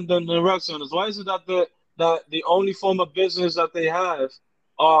more than rec centers? Why is it that the only form of business that they have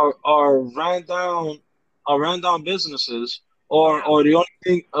are ran down businesses Yep. or the only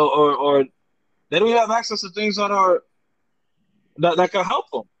thing or they don't have access to things that can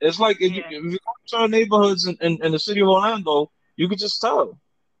help them. It's like Yeah. if you go to certain neighborhoods in the city of Orlando, you could just tell.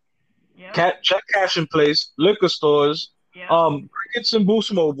 Yep. Check cash in place, liquor stores, Yep. crickets and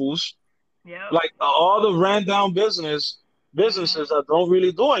boost mobiles, Yep. like all the ran down Mhm. businesses that don't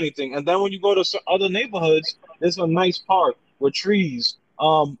really do anything. And then when you go to other neighborhoods, there's a nice park with trees,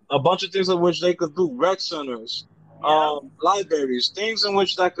 a bunch of things in which they could do, rec centers, Yep. libraries, things in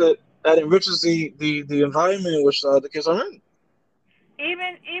which that enriches the environment in which the kids are in.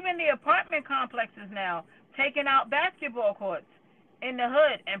 Even the apartment complexes now taking out basketball courts in the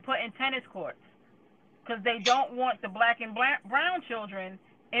hood and putting tennis courts because they don't want the black and brown children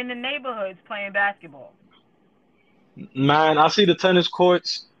in the neighborhoods playing basketball. Man, I see the tennis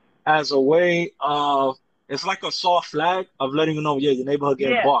courts as a way of it's like a soft flag of letting you know, yeah, your neighborhood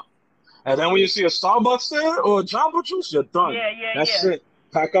getting Yeah. bought. And then when you see a Starbucks there or a Jamba Juice, you're done. Yeah. Yeah. That's Yeah. it.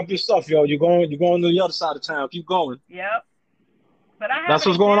 Pack up your stuff, yo. You're going to the other side of town. Keep going. Yep. But I have That's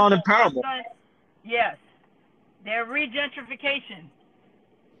an what's going on in example. My Paramount. son. Yes. Their regentrification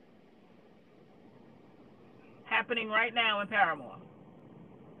happening right now in Paramore.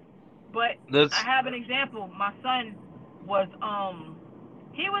 But I That's have an example. My son was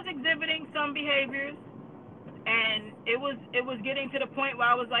he was exhibiting some behaviors and it was getting to the point where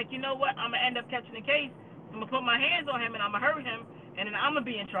I was like, you know what, I'm gonna end up catching the case. I'm gonna put my hands on him and I'm gonna hurt him and then I'm gonna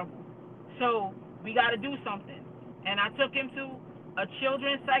be in trouble. So we gotta do something. And I took him to a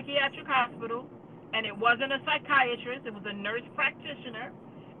children's psychiatric hospital and it wasn't a psychiatrist, it was a nurse practitioner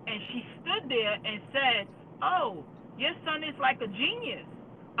and she stood there and said, oh, your son is like a genius.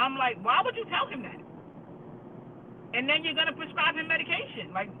 I'm like, why would you tell him that? And then you're gonna prescribe him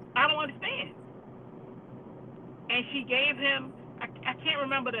medication. Like, I don't understand. And she gave him, I can't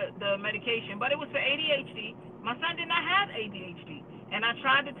remember the medication, but it was for ADHD. My son did not have ADHD. And I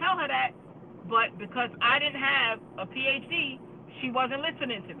tried to tell her that, but because I didn't have a PhD, she wasn't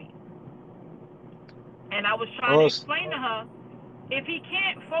listening to me. And I was trying to oh, explain to her, if he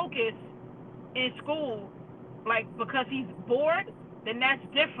can't focus in school, like because he's bored, then that's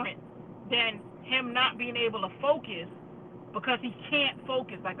different than him not being able to focus because he can't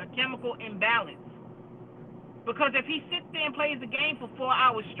focus, like a chemical imbalance. Because if he sits there and plays the game for 4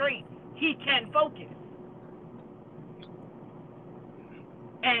 hours straight, he can focus.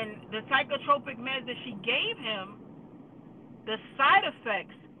 And the psychotropic meds that she gave him, the side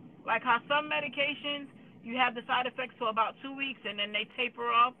effects, like how some medications, you have the side effects for about 2 weeks and then they taper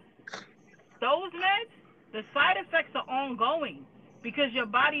off. Those meds, the side effects are ongoing because your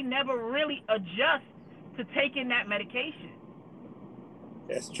body never really adjusts to taking that medication.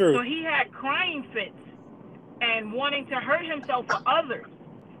 That's true. So he had crying fits and wanting to hurt himself for others,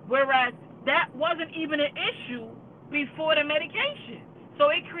 whereas that wasn't even an issue before the medication. So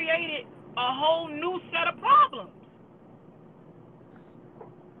it created a whole new set of problems.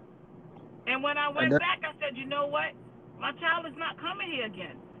 And when I and went back, I said, you know what? My child is not coming here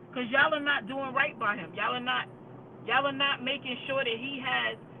again because y'all are not doing right by him. Y'all are not making sure that he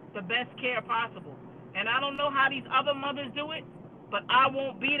has the best care possible. And I don't know how these other mothers do it, but I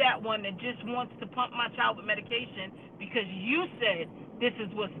won't be that one that just wants to pump my child with medication because you said this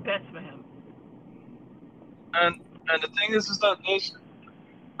is what's best for him. and and the thing is that there's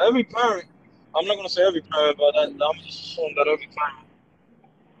every parent. I'm not gonna say every parent, but I'm just assuming that every parent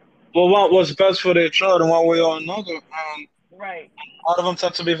will want what's best for their child in one way or another. And Right. a lot of them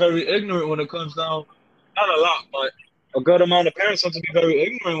tend to be very ignorant when it comes down. Not a lot, but a good amount of parents tend to be very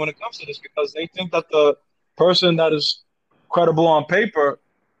ignorant when it comes to this because they think that the person that is credible on paper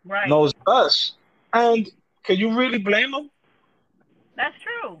Right. knows best. And Can you really blame them? That's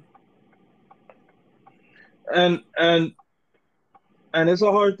true. And and and it's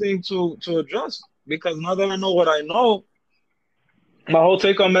a hard thing to address because now that I know what I know, my whole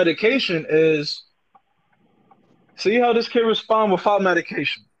take on medication is see how this kid respond without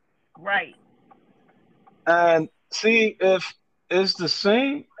medication, Right. and see if it's the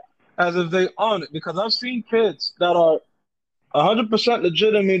same as if they on it. Because I've seen kids that are 100%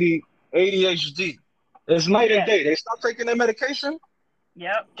 legitimately ADHD. It's night and Yes. day. They stop taking their medication,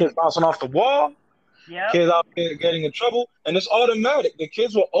 Yep. kids bouncing off the wall, Yep. kids out there getting in trouble, and it's automatic. The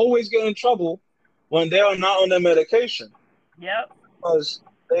kids will always get in trouble when they are not on their medication Yep. because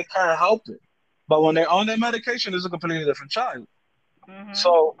they can't help it. But when they're on their medication, it's a completely different child. Mhm.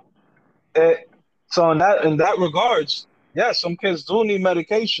 So, it, so in that regards, yes, some kids do need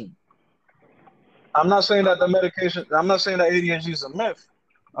medication. I'm not saying that the medication. I'm not saying that ADHD is a myth.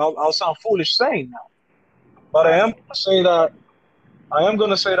 I'll sound foolish saying that, but I am Right. going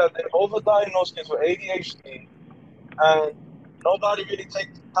to say that they overdiagnose kids with ADHD, and nobody really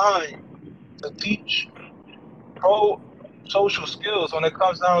takes the time to teach pro social skills when it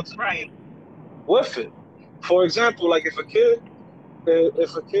comes down to being Right. with it. For example, like if a kid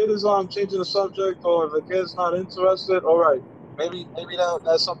is changing the subject, or if a kid's not interested, all right, maybe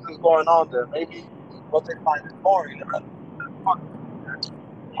that's something's going on there. Maybe what they find is boring.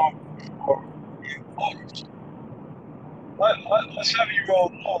 Or you boys. What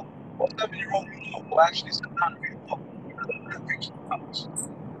 7-year-old know? What 7-year-old you know will actually sit down and read a book because of the fiction comes?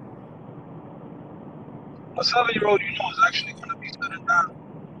 A 7-year-old you know is actually going to be sitting down,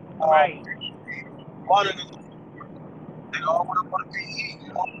 Right. wanting to do work. They all want to be eating.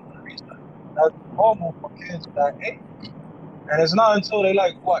 They all want to be that's normal for kids that age. And it's not until they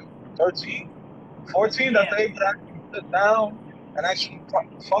like what 13, 14 that Yeah. they able to actually sit down and actually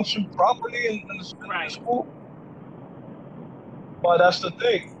function properly in the Right. school. But that's the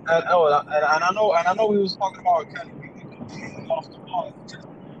thing, and I know we was talking about kind of completely off the ball,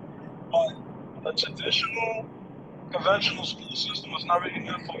 but a traditional, conventional school system was not really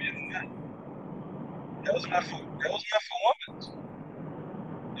meant for young men. It was meant for women. It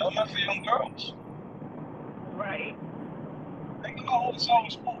was meant for young girls. Right. Think about what it's all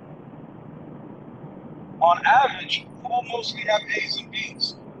school. On average, who will mostly have A's and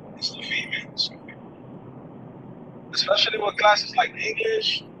B's? It's the females, especially with classes like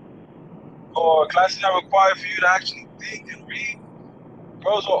English or classes that require for you to actually think and read.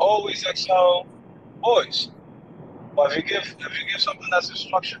 Girls will always excel boys. But if you give something that's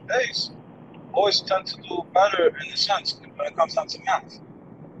instruction based, boys tend to do better in a sense when it comes down to math.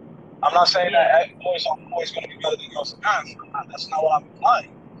 I'm not saying Yeah. that boys are always going to be better than girls in math. That's not what I'm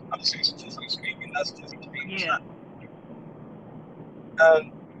implying. I'm just saying statistically speaking, that's just to be Yeah. percent.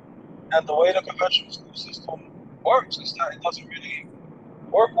 And the way the conventional school system works is that it doesn't really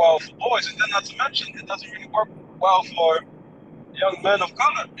work well for boys, and then not to mention it doesn't really work well for young men of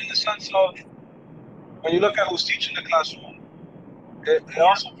color in the sense of when you look at who's teaching the classroom, it Yeah.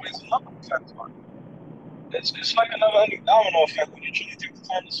 also plays another effect on it. It's like another ending domino effect when you truly take the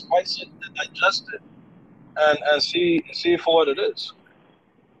time to spice it and digest it and see it for what it is.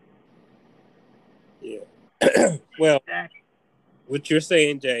 Yeah. Well, Exactly. what you're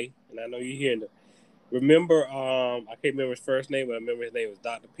saying, Jay, and I know you're hearing it. Remember, I can't remember his first name, but I remember his name was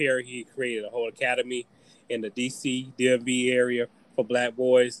Dr. Perry. He created a whole academy in the DC, DMV area for black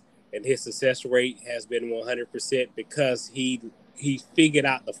boys, and his success rate has been 100% because he figured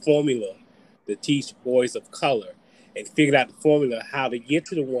out the formula to teach boys of color and figured out the formula how to get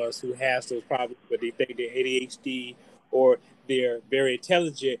to the ones who has those problems, but they think they're ADHD or they're very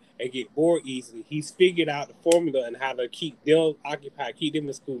intelligent and get bored easily. He's figured out the formula and how to keep them occupied, keep them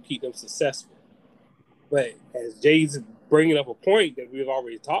in school, keep them successful. But as Jay's bringing up a point that we've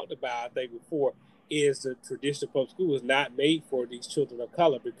already talked about, I think before, is the traditional public school is not made for these children of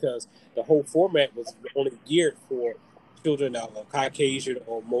color because the whole format was only geared for children of Caucasian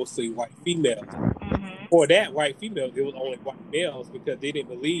or mostly white females. Mhm. For that white female, it was only white males because they didn't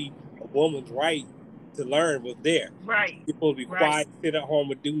believe a woman's right to learn was there. Right. You're supposed to be Right. quiet, sit at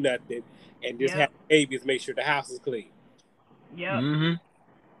home and do nothing, and just have Yep. babies, make sure the house is clean. Yep. Mm-hmm.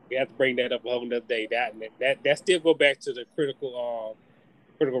 We have to bring that up a whole another day. That still go back to the critical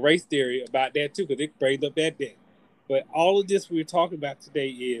race theory about that too, because it brings up that day. But all of this we're talking about today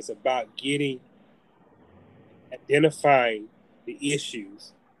is about identifying the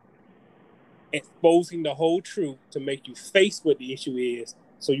issues, exposing the whole truth to make you face what the issue is,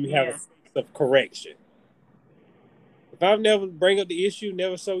 so you have a Yeah. sense of correction. If I never bring up the issue,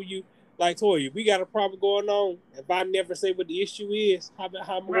 never show you, like Toya, we got a problem going on. If I never say what the issue is, how am I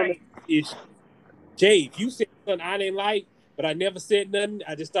going to Right. fix the issue? Jay, if you said something I didn't like, but I never said nothing,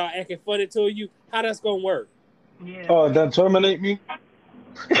 I just start acting funny to you, how that's gonna work? Yeah. Oh, then terminate me.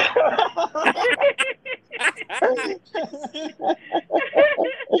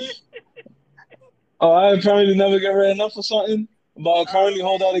 Oh, I apparently never get written up for something, but currently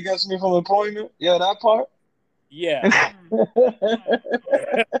hold that against me from employment. Yeah, that part. Yeah.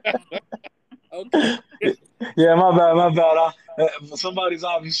 Okay. Yeah, my bad, my bad. Somebody's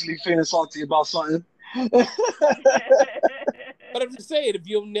obviously feeling salty about something. But I'm just saying, if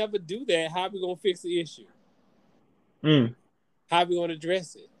you'll never do that, how are we gonna fix the issue? Mm. How are we gonna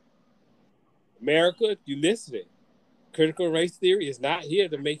address it? America, you listening? Critical race theory is not here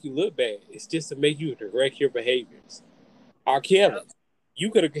to make you look bad. It's just to make you correct your behaviors. R. Kelly, Yep. you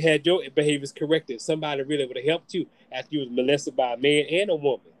could have had your behaviors corrected. Somebody really would have helped you after you was molested by a man and a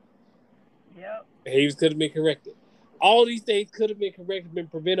woman. Yep. Behaviors could have been corrected. All these things could have been corrected, been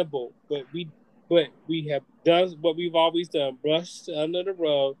preventable, but we have done what we've always done: brushed under the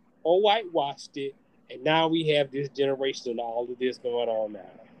rug or whitewashed it, and now we have this generation and all of this going on now.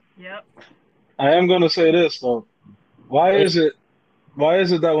 Yep. I am gonna say this though. Why is it? Why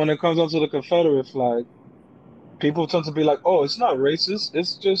is it that when it comes onto the Confederate flag, people tend to be like, "Oh, it's not racist.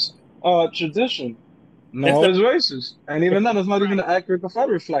 It's just tradition." That's No, not it's racist. And even then, it's not even Right. the accurate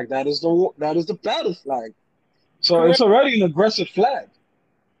Confederate flag. That is the battle flag. So it's correct. already an aggressive flag.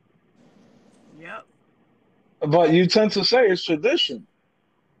 Yep. But you tend to say it's tradition.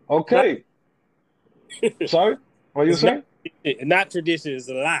 Not, Okay. Sorry? What you it's not. saying? Not tradition. It's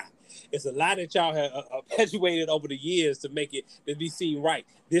a lie. It's a lie that y'all have perpetuated over the years to make it to be seen right.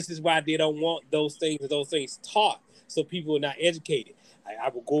 This is why they don't want those things taught, so people are not educated. I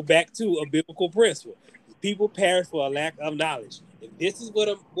will go back to a biblical principle: people perish for a lack of knowledge. And this is what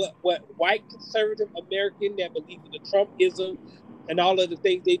white conservative American that believe in the Trumpism and all of the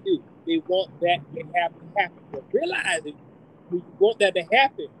things they do. They want that to happen. But realizing when you want that to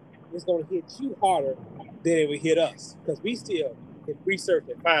happen, it's going to hit you harder than it would hit us because we still can research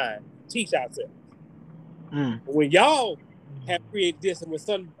and find, teach ourselves. Mm. But when y'all have created this, and when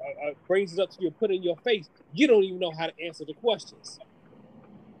someone brings it up to you, put it in your face, you don't even know how to answer the questions.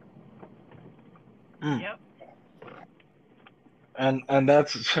 Mm. Yep. And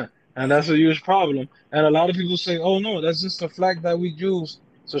that's and that's a huge problem. And a lot of people say, "Oh no, that's just a flag that we use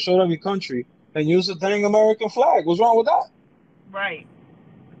to show that we country." And use the dang American flag. What's wrong with that? Right.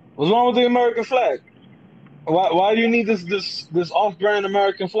 What's wrong with the American flag? Why do you need this off-brand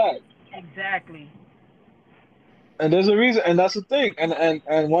American flag? Exactly. And there's a reason, and that's the thing.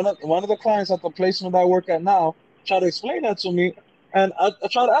 And one of the clients at the placement I work at now tried to explain that to me, and I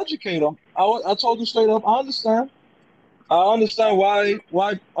try to educate him. I told him straight up, I understand. I understand why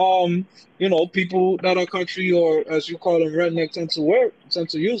people that are country, or as you call them redneck, tend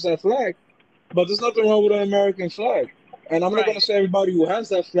to use that flag. But there's nothing wrong with an American flag. And I'm not gonna Right. say everybody who has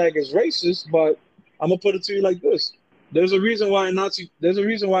that flag is racist, but I'm gonna put it to you like this: there's a reason why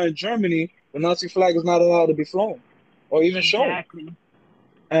in Germany the Nazi flag is not allowed to be flown or even shown. Exactly.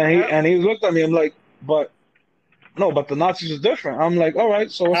 And he Yep. and he looked at me. I'm like, but no, but the Nazis is different. I'm like, all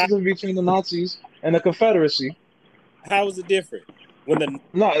right. So what's How, the difference between the Nazis and the Confederacy? how is it different? When the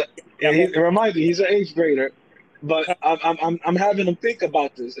No, got more, remind me, he's an eighth grader, but I'm having him think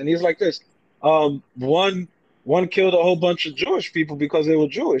about this, and he's like this. One killed a whole bunch of Jewish people because they were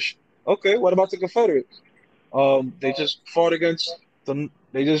Jewish. Okay, what about the Confederates? They just fought against the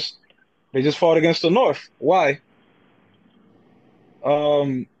they just fought against the North. Why?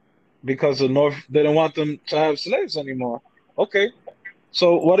 Um, because the North didn't want them to have slaves anymore. Okay,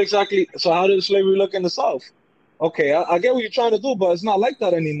 so what exactly? So how did slavery look in the South? Okay, I get what you're trying to do, but it's not like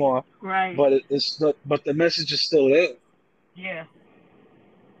that anymore. Right. But the message is still there, Yeah.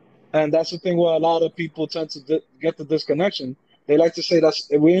 and that's the thing where a lot of people tend to get the disconnection. They like to say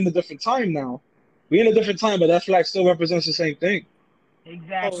we're in a different time now. We're in a different time, but that flag still represents the same thing.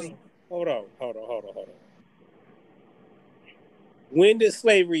 Exactly. hold on. When did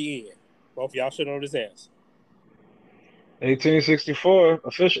slavery end? Both y'all should know this answer. 1864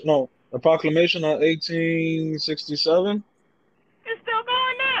 official, no, the proclamation of 1867. It's still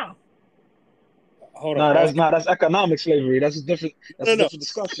going now. Hold on, No, hold that's on. not that's economic slavery. That's a different that's No, a no, no. different When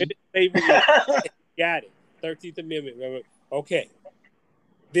discussion. did slavery end? Got it. 13th Amendment. Remember? Okay.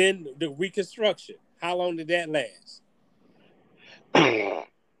 Then the Reconstruction. How long did that last?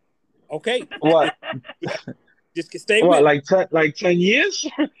 Okay. What? Just stay What? with me. Like 10 years,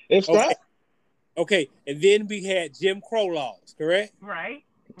 if Okay. that? Okay. And then we had Jim Crow laws, correct? Right.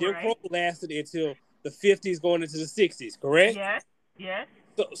 Jim Right. Crow lasted until the 50s going into the 60s, correct? Yes. Yes.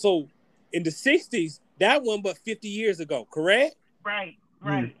 So in the 60s, that one but 50 years ago, correct? Right.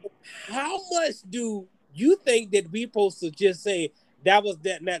 Right. How much do you think that we supposed to just say that was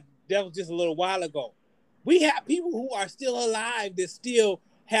just a little while ago? We have people who are still alive that still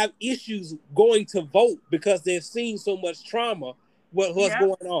have issues going to vote because they've seen so much trauma, what's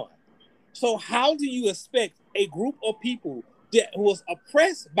going on. So how do you expect a group of people that was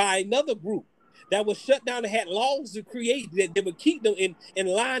oppressed by another group that was shut down and had laws to create that would keep them in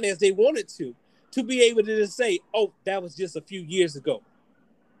line as they wanted to be able to just say, oh, that was just a few years ago?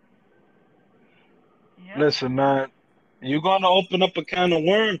 Yep. Listen, man, you're gonna open up a can of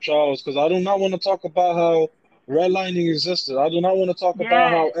worms, Charles, because I do not want to talk about how redlining existed. I do not want to talk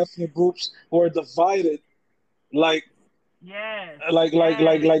about how ethnic groups were divided like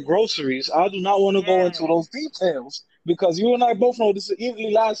like groceries. I do not want to go into those details because you and I both know this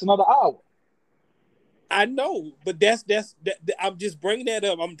easily lasts another hour. I know, but that's I'm just bringing that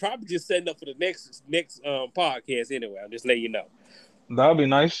up. I'm probably just setting up for the next podcast anyway. I'm just letting you know. That'd be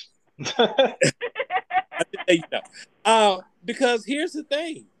nice. Because here's the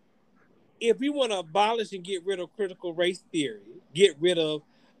thing: if we want to abolish and get rid of critical race theory, get rid of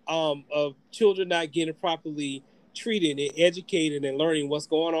children not getting properly treated and educated and learning what's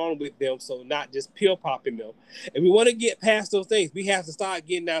going on with them, so not just pill popping them, and we want to get past those things, we have to start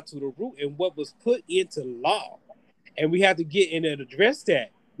getting down to the root and what was put into law, and we have to get in and address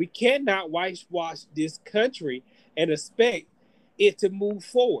that. We cannot whitewash this country and expect it to move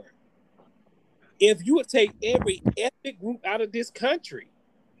forward. If you would take every ethnic group out of this country,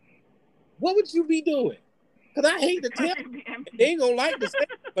 what would you be doing? Because I hate to tell you, they ain't gonna like this,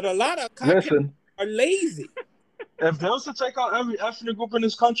 but a lot of Caucasians are lazy. If they was to take out every ethnic group in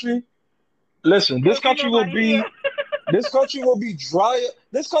this country, listen, this country will be dry.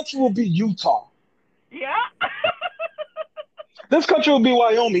 This country will be Utah. Yeah. This country will be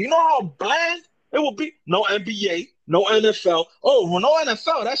Wyoming. You know how bland it will be? No NBA, no NFL. Oh, well, no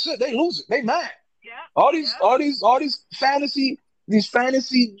NFL. That's it. They lose it. They mad. Yeah. All these fantasy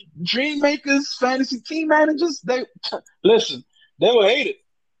dream makers, fantasy team managers, they listen, they will hate it.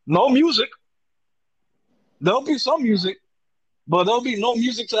 No music. There'll be some music, but there'll be no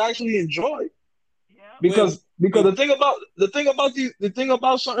music to actually enjoy. Yeah. Because the thing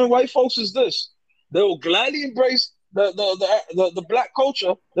about certain white folks is this: they will gladly embrace the black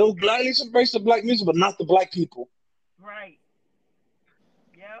culture. They will gladly embrace the black music, but not the black people. Right.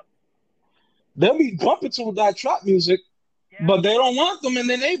 Yep. They'll be bumping to that trap music, but they don't want them in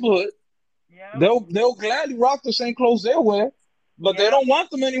their neighborhood. Yep. They'll gladly rock the same clothes they wear, but they don't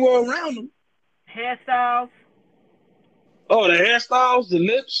want them anywhere around them. Hairstyles. Oh, the hairstyles, the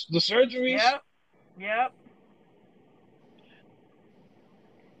lips, the surgeries. Yep.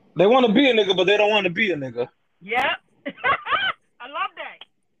 They want to be a nigga, but they don't want to be a nigga. Yep. I love that.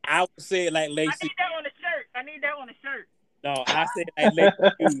 I would say it like Lacey. I need that on a shirt. No, I say it like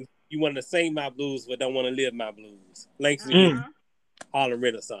Lacey. You want to sing my blues, but don't want to live my blues. Lacey, Harlem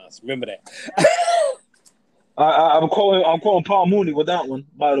Renaissance. Remember that. I'm calling Paul Mooney with that one,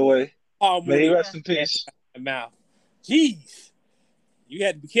 by the way. Paul Mooney. May he rest in peace. Mouth. Jeez. You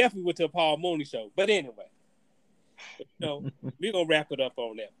had to be careful with the Paul Mooney show. But anyway, we're going to wrap it up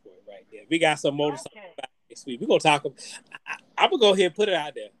on that point right there. We got some motorcycle next week. We're going to talk. I'm going to go ahead and put it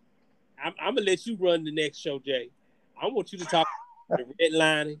out there. I'm going to let you run the next show, Jay. I want you to talk about the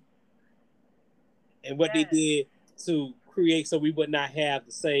redlining and what they did to create so we would not have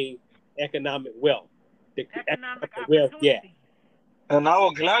the same economic wealth. Economic opportunity. And I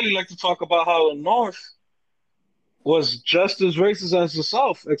would gladly like to talk about how the North was just as racist as the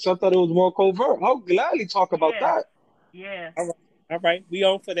South, except that it was more covert. I'll gladly talk about that. Yeah. All right. We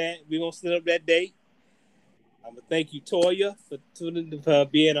on for that. We're going to set up that date. I'm going to thank you, Toya, for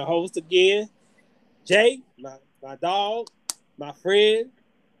being a host again. Jay, my dog, my friend,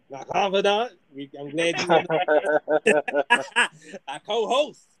 my confidant. I'm glad you were our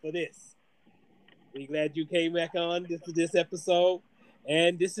co-host for this. We're glad you came back on this episode.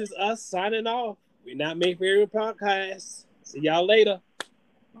 And this is us signing off. We're Not Made for Every Podcast. See y'all later.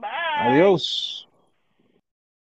 Bye. Adios.